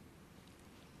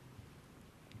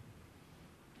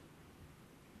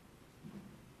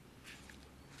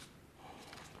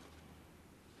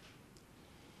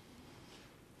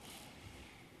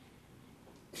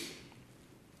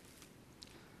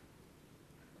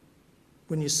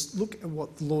 When you look at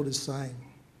what the Lord is saying,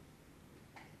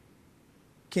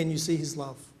 can you see his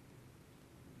love?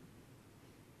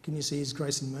 Can you see his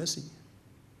grace and mercy?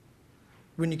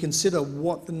 When you consider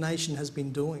what the nation has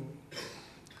been doing,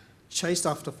 chased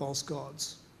after false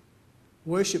gods,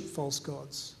 worshipped false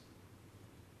gods,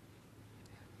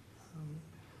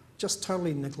 just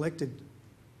totally neglected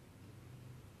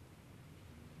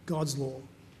God's law,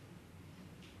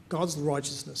 God's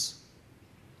righteousness.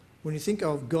 When you think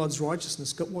of God's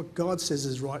righteousness, what God says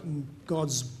is right, and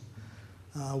God's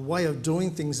way of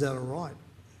doing things that are right,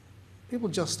 people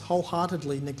just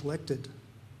wholeheartedly neglected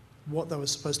what they were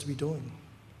supposed to be doing.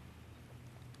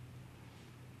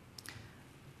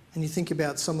 And you think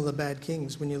about some of the bad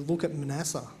kings. When you look at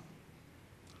Manasseh,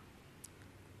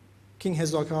 King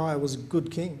Hezekiah was a good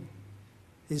king.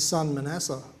 His son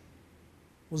Manasseh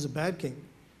was a bad king.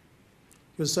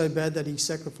 He was so bad that he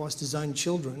sacrificed his own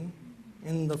children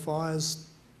in the fires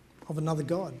of another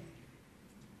god.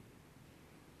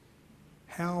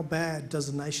 How bad does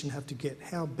a nation have to get?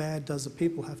 How bad does a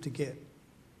people have to get?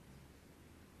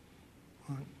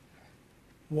 Right.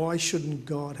 Why shouldn't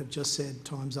God have just said,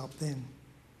 time's up then?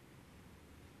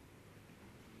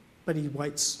 But he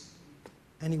waits,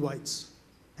 and he waits,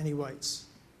 and he waits.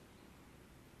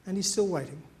 And he's still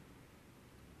waiting.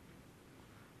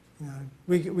 You know,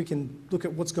 we can look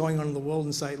at what's going on in the world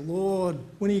and say, Lord,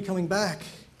 when are you coming back?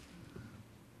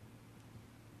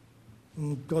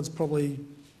 And God's probably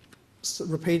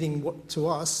repeating to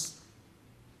us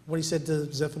what he said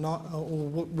to Zephaniah, or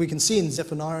what we can see in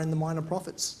Zephaniah and the minor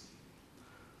prophets.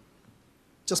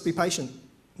 Just be patient,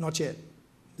 not yet.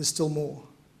 There's still more.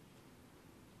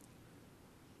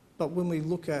 But when we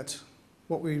look at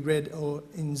what we read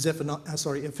in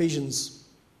Ephesians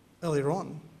earlier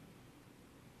on,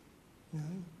 you know,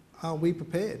 are we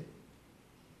prepared?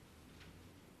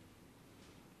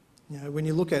 You know, when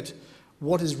you look at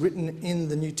what is written in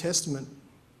the New Testament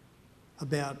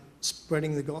about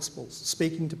spreading the Gospels,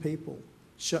 speaking to people,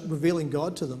 revealing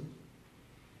God to them,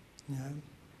 you know,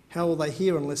 how will they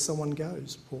hear unless someone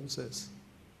goes, Paul says.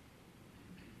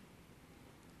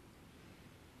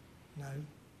 You know,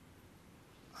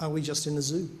 are we just in a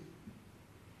zoo?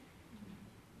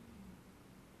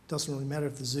 Doesn't really matter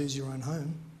if the zoo's your own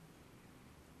home.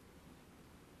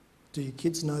 Do your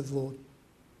kids know the Lord?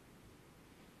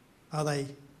 Are they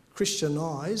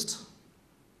Christianised,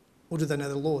 or do they know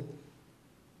the Lord?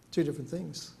 Two different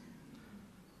things.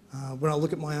 When I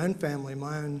look at my own family,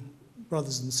 my own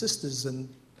brothers and sisters and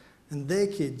their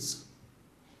kids,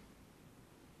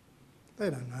 they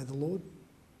don't know the Lord.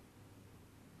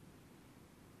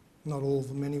 Not all of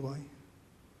them anyway.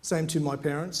 Same to my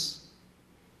parents.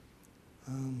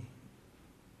 My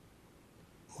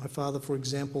father, for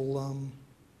example,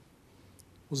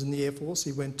 was in the Air Force.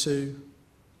 He went to,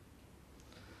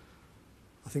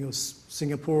 I think it was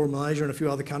Singapore or Malaysia and a few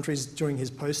other countries during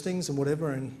his postings and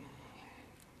whatever, and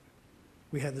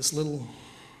we had this little,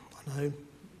 I don't know,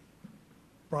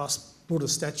 brass Buddha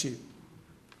statue,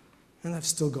 and they've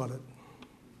still got it.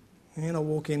 And I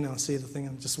walk in and I see the thing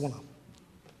and I just want to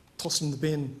toss it in the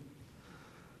bin.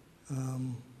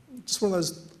 Just one of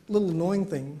those little annoying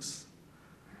things.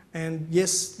 And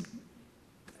yes,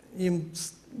 you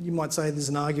might say there's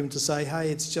an argument to say, hey,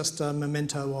 it's just a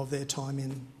memento of their time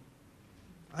in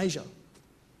Asia.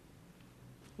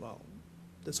 Well,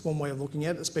 that's one way of looking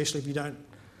at it, especially if you don't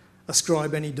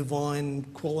ascribe any divine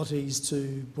qualities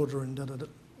to Buddha and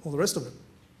all the rest of it.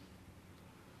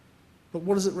 But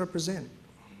what does it represent?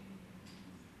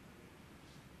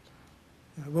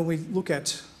 You know, when we look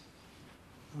at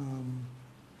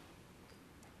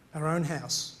our own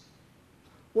house,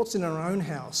 what's in our own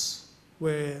house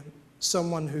where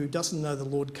someone who doesn't know the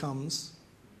Lord comes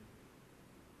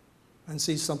and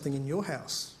sees something in your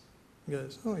house and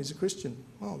goes, oh, he's a Christian.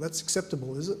 Oh, that's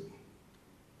acceptable, is it?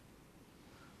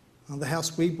 The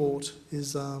house we bought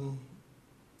is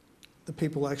the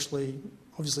people actually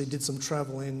obviously did some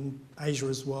travel in Asia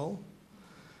as well.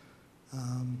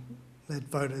 They had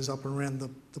photos up and around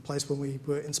the place when we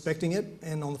were inspecting it,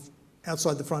 and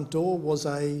outside the front door was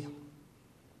a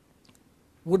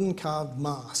wooden carved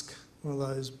mask, one of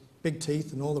those big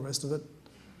teeth and all the rest of it.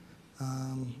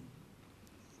 One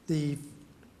of the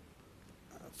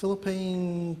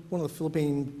Philippine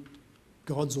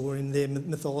gods, or in their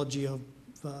mythology of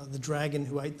the dragon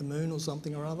who ate the moon or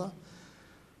something or other.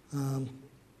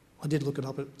 I did look it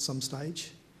up at some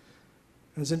stage.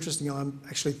 And it's interesting, I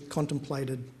actually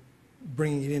contemplated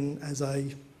bringing it in as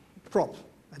a prop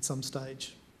at some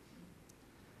stage.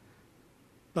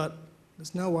 But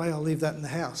there's no way I'll leave that in the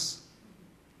house.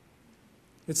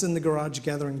 It's in the garage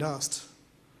gathering dust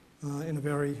in a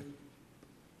very...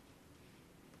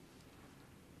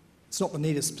 It's not the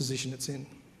neatest position it's in.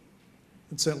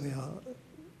 It's certainly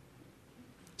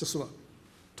just sort of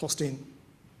tossed in.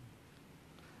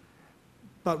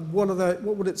 But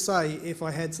what would it say if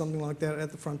I had something like that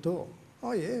at the front door?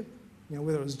 Oh yeah, you know,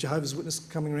 whether it was Jehovah's Witnesses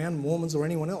coming around, Mormons or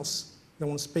anyone else that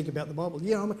want to speak about the Bible.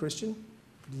 Yeah, I'm a Christian.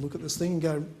 Look at this thing and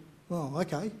go, oh,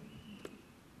 okay.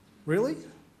 Really?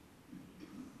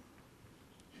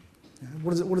 You know,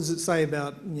 what does it say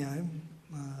about, you know,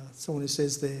 someone who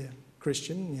says they're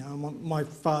Christian? You know, my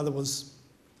father is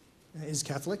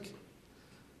Catholic,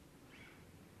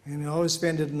 and I always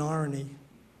found it an irony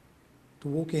to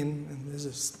walk in and there's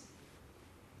this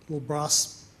little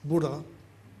brass Buddha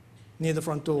near the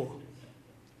front door.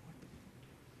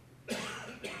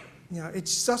 You know,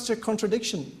 it's such a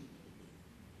contradiction.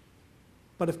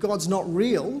 But if God's not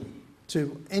real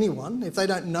to anyone, if they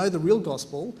don't know the real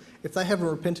gospel, if they haven't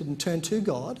repented and turned to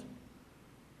God,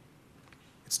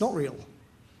 it's not real.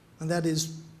 And that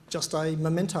is just a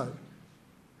memento.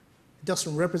 It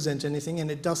doesn't represent anything, and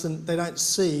they don't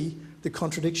see the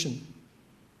contradiction.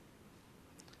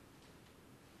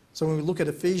 So when we look at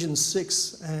Ephesians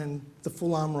 6 and the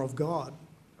full armour of God,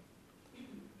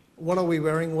 what are we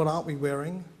wearing? What aren't we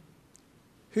wearing?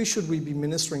 Who should we be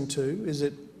ministering to? Is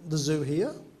it the zoo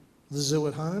here, the zoo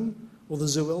at home, or the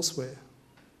zoo elsewhere?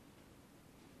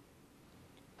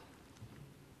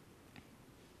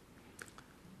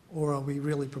 Or are we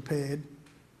really prepared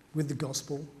with the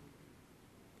gospel,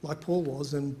 like Paul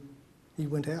was, and he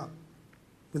went out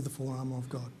with the full armour of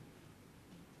God?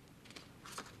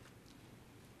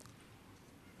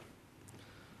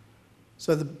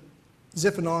 So the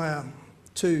Zephaniah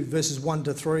 2 verses 1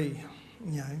 to 3,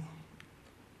 you know,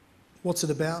 what's it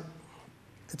about?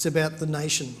 It's about the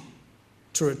nation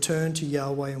to return to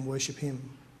Yahweh and worship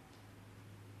him.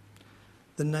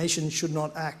 The nation should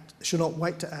not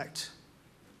wait to act.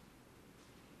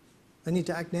 They need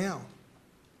to act now.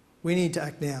 We need to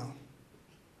act now.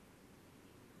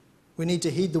 We need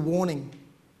to heed the warning.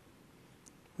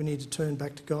 We need to turn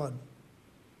back to God.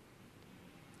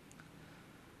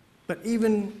 But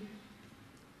even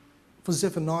for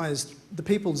the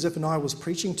people Zephaniah was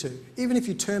preaching to, even if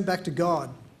you turn back to God,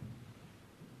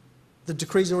 the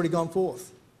decree's already gone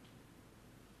forth.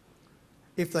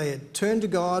 If they had turned to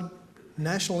God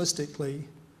nationalistically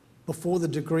before the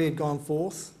decree had gone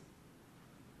forth,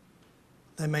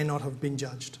 they may not have been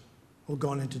judged or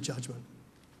gone into judgment.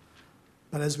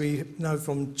 But as we know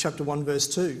from chapter 1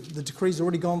 verse 2, the decree's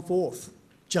already gone forth.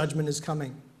 Judgment is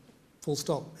coming. Full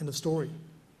stop. End of story.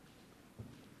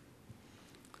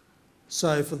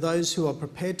 So for those who are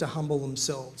prepared to humble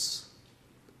themselves,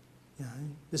 you know,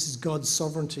 this is God's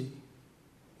sovereignty.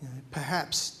 You know,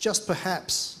 perhaps, just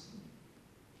perhaps,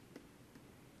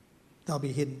 they'll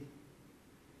be hidden,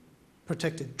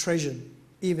 protected, treasured,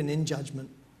 even in judgment.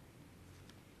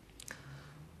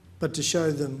 But to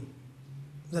show them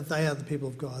that they are the people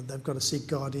of God, they've got to seek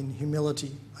God in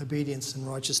humility, obedience and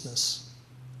righteousness.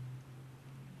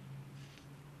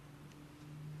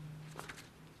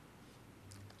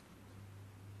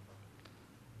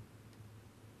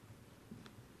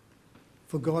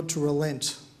 For God to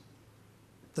relent,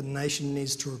 the nation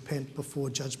needs to repent before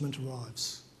judgment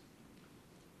arrives.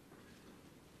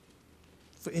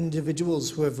 For individuals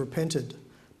who have repented,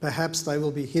 perhaps they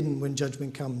will be hidden when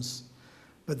judgment comes,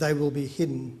 but they will be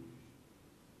hidden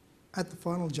at the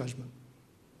final judgment.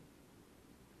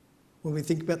 When we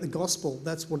think about the gospel,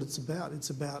 that's what it's about. It's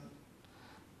about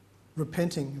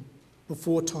repenting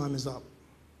before time is up.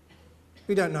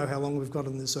 We don't know how long we've got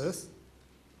on this earth.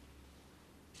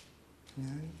 You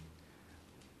know,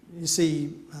 you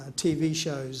see TV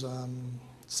shows,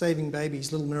 Saving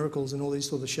Babies, Little Miracles, and all these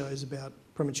sort of shows about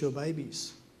premature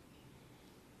babies.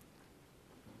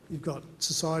 You've got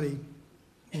society,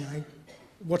 you know,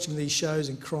 watching these shows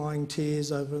and crying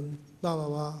tears over them, blah, blah,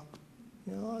 blah.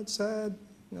 You know, it's sad.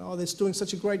 You know, they're doing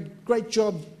such a great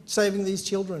job saving these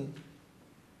children.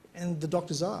 And the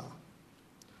doctors are.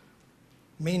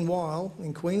 Meanwhile,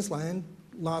 in Queensland,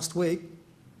 last week,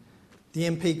 the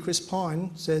MP, Chris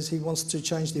Pine, says he wants to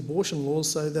change the abortion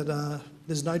laws so that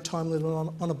there's no time limit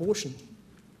on abortion.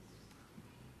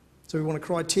 So we want to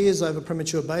cry tears over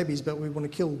premature babies, but we want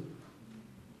to kill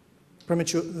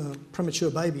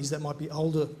premature babies that might be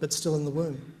older but still in the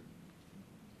womb.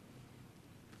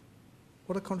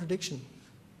 What a contradiction.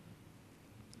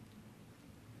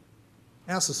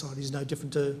 Our society is no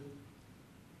different to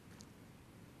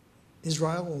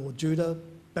Israel or Judah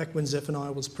back when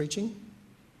Zephaniah was preaching.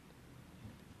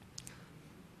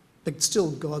 But still,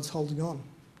 God's holding on.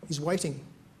 He's waiting.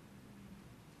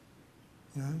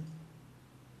 You know,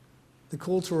 the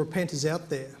call to repent is out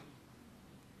there.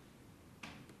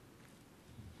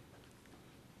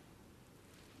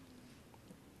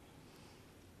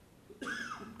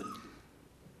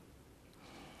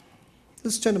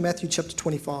 Let's turn to Matthew chapter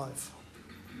 25.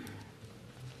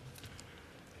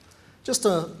 Just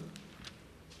to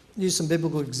use some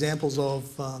biblical examples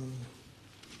of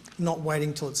not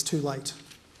waiting till it's too late.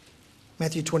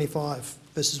 Matthew 25,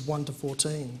 verses 1 to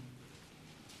 14.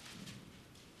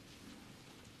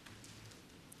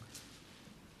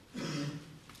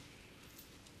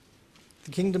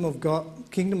 The kingdom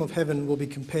of heaven will be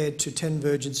compared to 10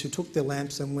 virgins who took their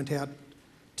lamps and went out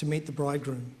to meet the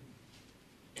bridegroom.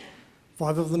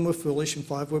 5 of them were foolish and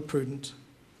 5 were prudent.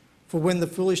 For when the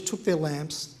foolish took their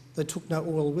lamps, they took no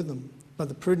oil with them, but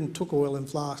the prudent took oil in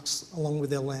flasks along with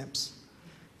their lamps.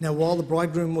 Now while the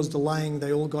bridegroom was delaying,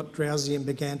 they all got drowsy and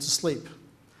began to sleep.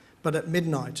 But at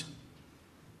midnight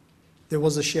there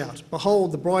was a shout,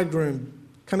 'Behold, the bridegroom,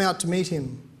 come out to meet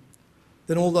him.'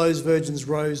 Then all those virgins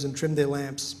rose and trimmed their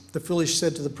lamps. The foolish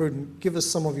said to the prudent, 'Give us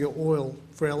some of your oil,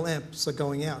 for our lamps are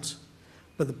going out.'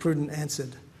 But the prudent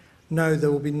answered, 'No,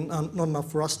 there will be not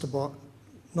enough for us to buy,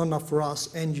 not enough for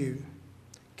us and you.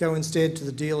 Go instead to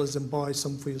the dealers and buy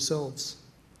some for yourselves.'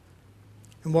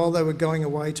 And while they were going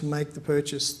away to make the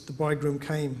purchase, the bridegroom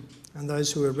came, and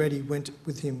those who were ready went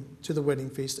with him to the wedding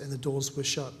feast, and the doors were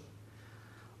shut.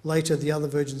 Later the other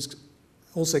virgins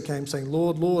also came, saying,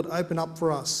 'Lord, Lord, open up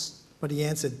for us.' But he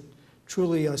answered,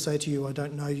 'Truly I say to you, I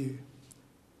don't know you.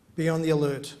 Be on the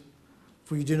alert,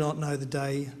 for you do not know the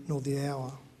day nor the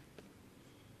hour.'"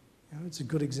 It's a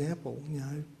good example.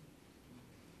 You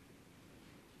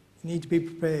need to be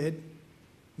prepared.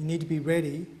 You need to be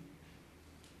ready.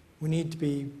 We need to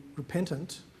be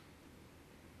repentant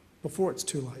before it's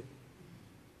too late.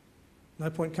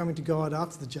 No point coming to God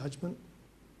after the judgment.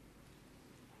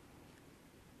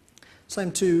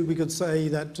 Same too, we could say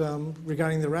that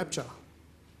regarding the rapture.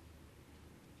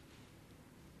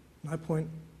 No point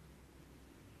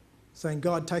saying,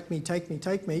 "God, take me, take me,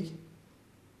 take me,"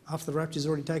 after the rapture's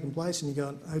already taken place and you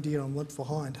go, "Oh dear, I'm left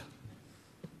behind."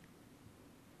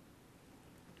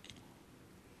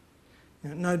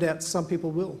 No doubt some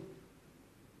people will.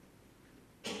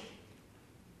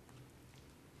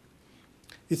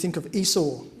 You think of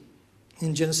Esau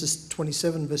in Genesis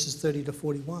 27 verses 30 to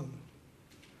 41.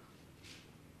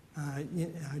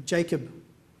 Jacob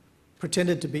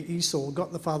pretended to be Esau,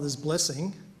 got the father's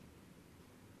blessing,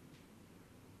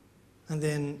 and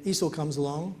then Esau comes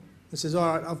along and says, "All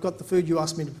right, I've got the food you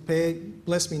asked me to prepare,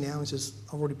 bless me now." He says,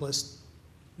 "I've already blessed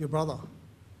your brother.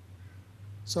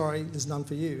 Sorry, there's none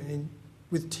for you." And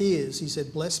with tears he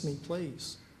said, "Bless me,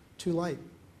 please." Too late.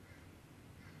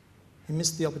 He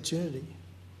missed the opportunity,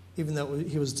 even though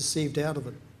he was deceived out of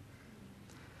it.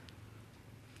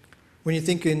 When you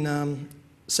think in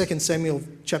 2 Samuel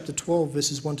chapter 12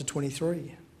 verses 1 to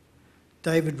 23,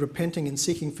 David repenting and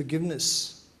seeking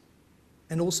forgiveness,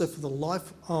 and also for the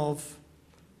life of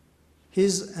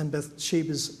his and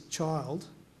Bathsheba's child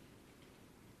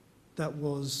that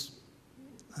was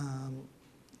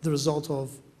the result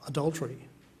of adultery.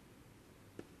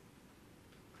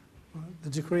 Right? The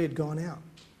decree had gone out.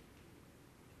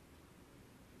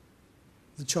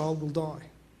 The child will die.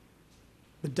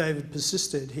 But David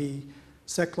persisted. He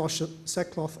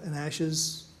sackcloth and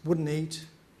ashes, wouldn't eat,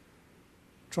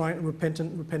 trying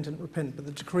repentant. But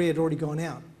the decree had already gone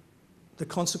out. The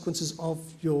consequences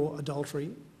of your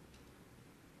adultery,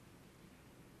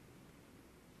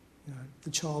 the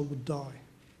child would die.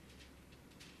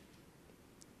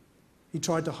 He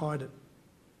tried to hide it.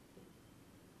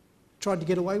 Tried to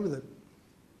get away with it.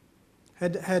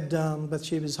 Had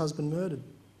Bathsheba's husband murdered.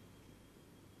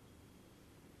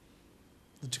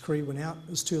 The decree went out. It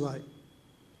was too late.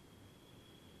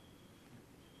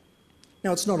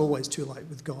 Now, it's not always too late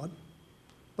with God,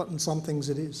 but in some things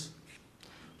it is.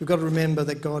 We've got to remember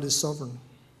that God is sovereign.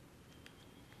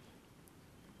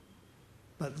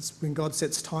 But it's when God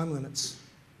sets time limits,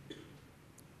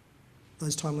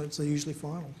 those time limits are usually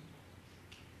final.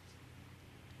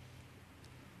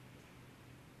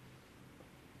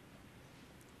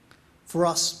 For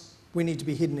us, we need to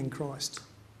be hidden in Christ.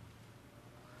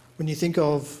 When you think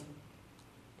of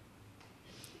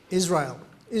Israel,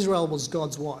 Israel was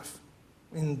God's wife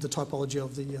in the typology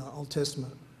of the Old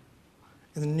Testament.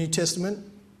 In the New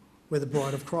Testament, we're the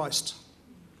bride of Christ.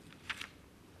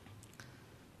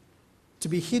 To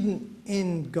be hidden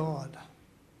in God,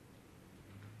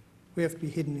 we have to be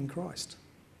hidden in Christ.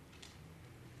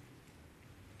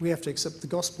 We have to accept the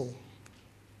gospel.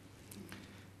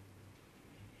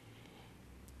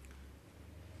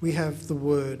 We have the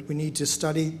word. We need to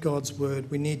study God's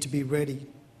word. We need to be ready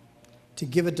to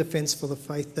give a defence for the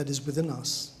faith that is within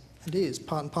us. It is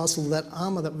part and parcel of that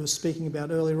armour that we were speaking about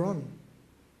earlier on.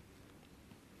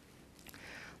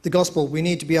 The gospel, we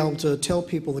need to be able to tell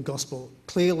people the gospel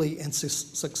clearly and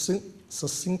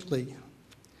succinctly.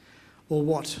 Or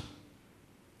what?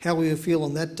 How will you feel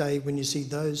on that day when you see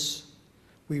those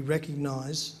we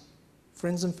recognise,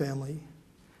 friends and family,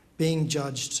 being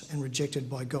judged and rejected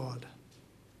by God?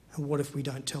 And what if we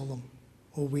don't tell them,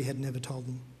 or we had never told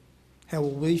them? How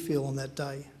will we feel on that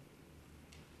day?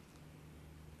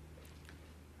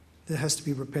 There has to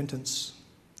be repentance.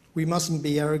 We mustn't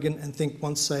be arrogant and think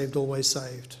once saved, always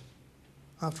saved.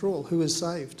 After all, who is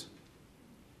saved?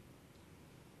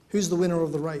 Who's the winner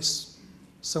of the race?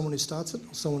 Someone who starts it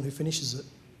or someone who finishes it?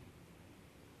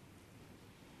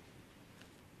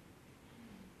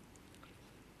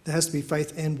 There has to be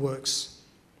faith and works.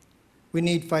 We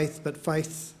need faith, but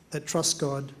faith that trusts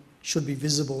God should be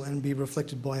visible and be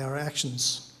reflected by our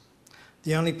actions.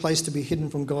 The only place to be hidden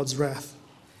from God's wrath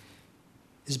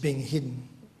is being hidden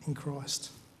in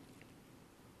Christ.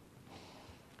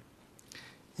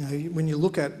 You know, when you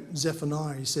look at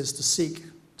Zephaniah, he says to seek,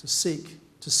 to seek,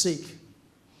 to seek.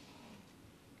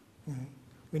 You know,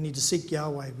 we need to seek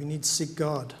Yahweh. We need to seek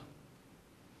God.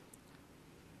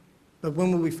 But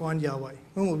when will we find Yahweh?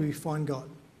 When will we find God?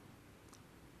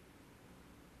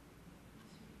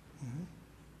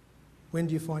 When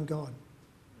do you find God?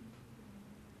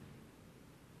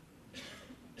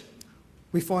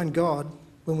 We find God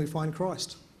when we find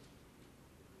Christ.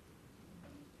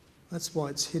 That's why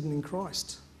it's hidden in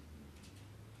Christ.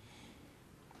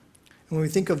 And when we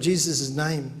think of Jesus'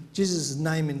 name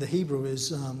in the Hebrew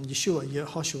is Yeshua,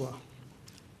 Yehoshua,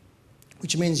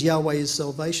 which means Yahweh is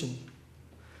salvation.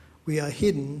 We are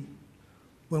hidden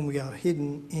when we are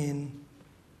hidden in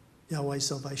Yahweh's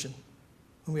salvation,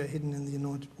 when we are hidden in the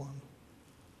Anointed One.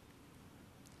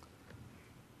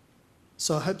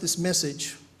 So I hope this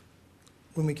message,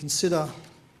 when we consider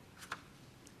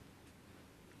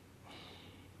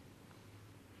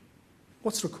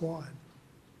what's required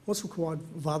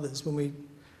of others when we, you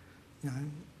know,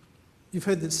 you've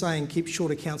heard that saying, keep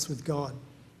short accounts with God.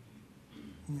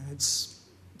 You know, it's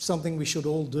something we should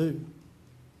all do.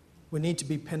 We need to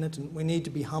be penitent. We need to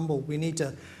be humble. We need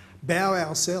to bow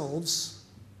ourselves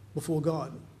before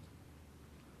God.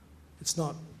 It's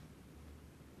not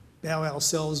bow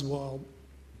ourselves while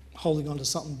holding on to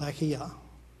something back here.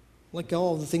 Let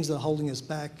go of the things that are holding us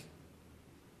back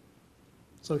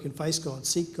so we can face God,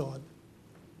 seek God.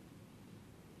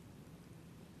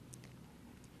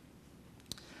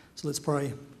 So let's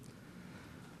pray.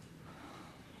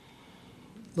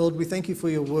 Lord, we thank you for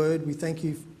your word. We thank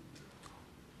you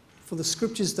for the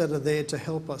scriptures that are there to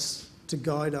help us, to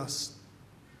guide us,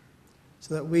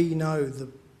 so that we know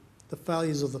the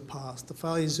failures of the past, the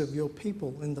failures of your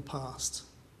people in the past,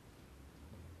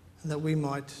 and that we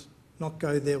might not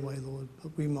go their way, Lord,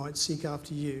 but we might seek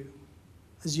after you.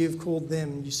 As you've called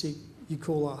them, you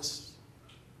call us.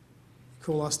 You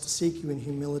call us to seek you in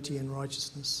humility and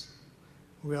righteousness.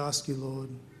 We ask you, Lord,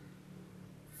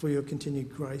 for your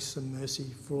continued grace and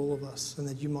mercy for all of us, and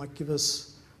that you might give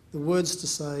us the words to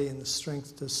say and the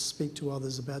strength to speak to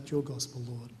others about your gospel,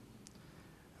 Lord.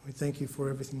 And we thank you for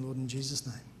everything, Lord, in Jesus'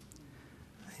 name.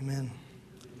 Amen.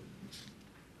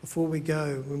 Before we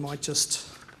go, we might just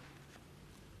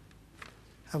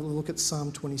have a look at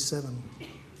Psalm 27.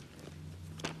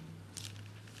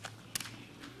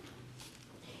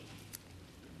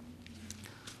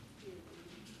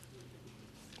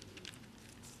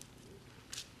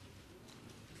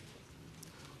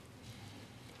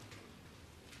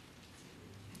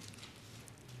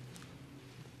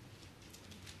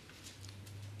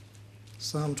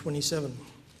 Psalm 27,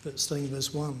 starting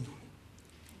verse 1.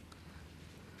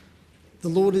 The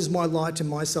Lord is my light and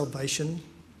my salvation.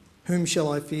 Whom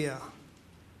shall I fear?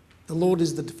 The Lord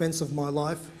is the defence of my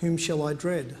life. Whom shall I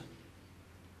dread?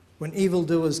 When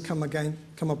evildoers come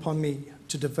upon me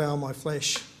to devour my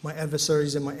flesh, my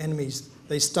adversaries and my enemies,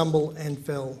 they stumble and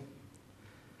fell.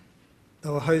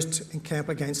 Though a host encamp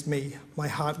against me, my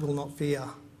heart will not fear.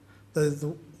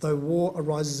 Though war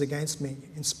arises against me,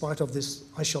 in spite of this,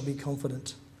 I shall be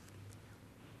confident.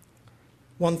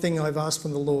 One thing I've asked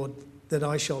from the Lord, that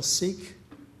I shall seek,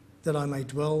 that I may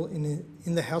dwell in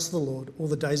the house of the Lord all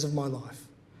the days of my life,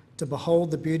 to behold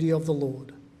the beauty of the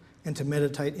Lord, and to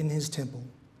meditate in his temple.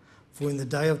 For in the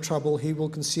day of trouble he will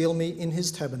conceal me in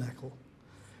his tabernacle.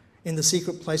 In the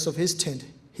secret place of his tent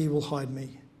he will hide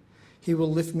me. He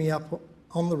will lift me up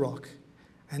on the rock,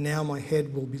 and now my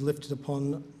head will be lifted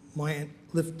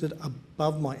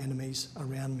above my enemies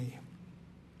around me.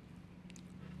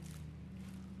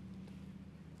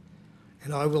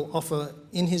 And I will offer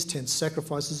in his tent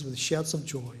sacrifices with shouts of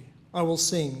joy. I will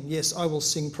sing, yes, I will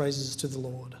sing praises to the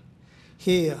Lord.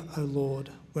 Hear, O Lord,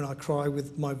 when I cry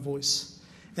with my voice,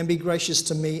 and be gracious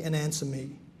to me and answer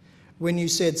me. When you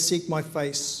said, seek my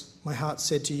face, my heart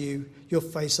said to you, your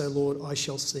face, O Lord, I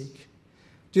shall seek.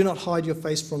 Do not hide your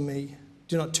face from me.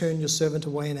 Do not turn your servant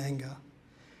away in anger.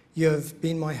 You have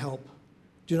been my help.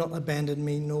 Do not abandon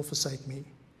me nor forsake me,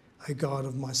 O God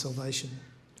of my salvation.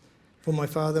 For my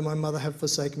father and my mother have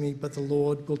forsaken me, but the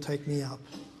Lord will take me up.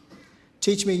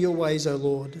 Teach me your ways, O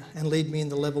Lord, and lead me in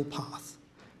the level path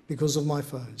because of my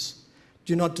foes.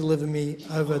 Do not deliver me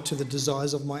over to the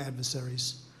desires of my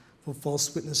adversaries, for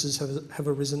false witnesses have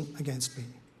arisen against me,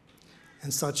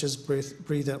 and such as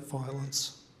breathe out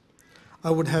violence. I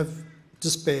would have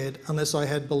despaired unless I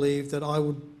had believed that I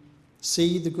would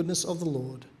see the goodness of the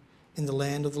Lord in the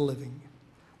land of the living.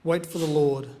 Wait for the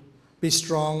Lord. Be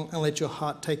strong and let your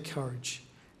heart take courage.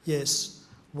 Yes,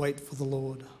 wait for the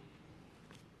Lord.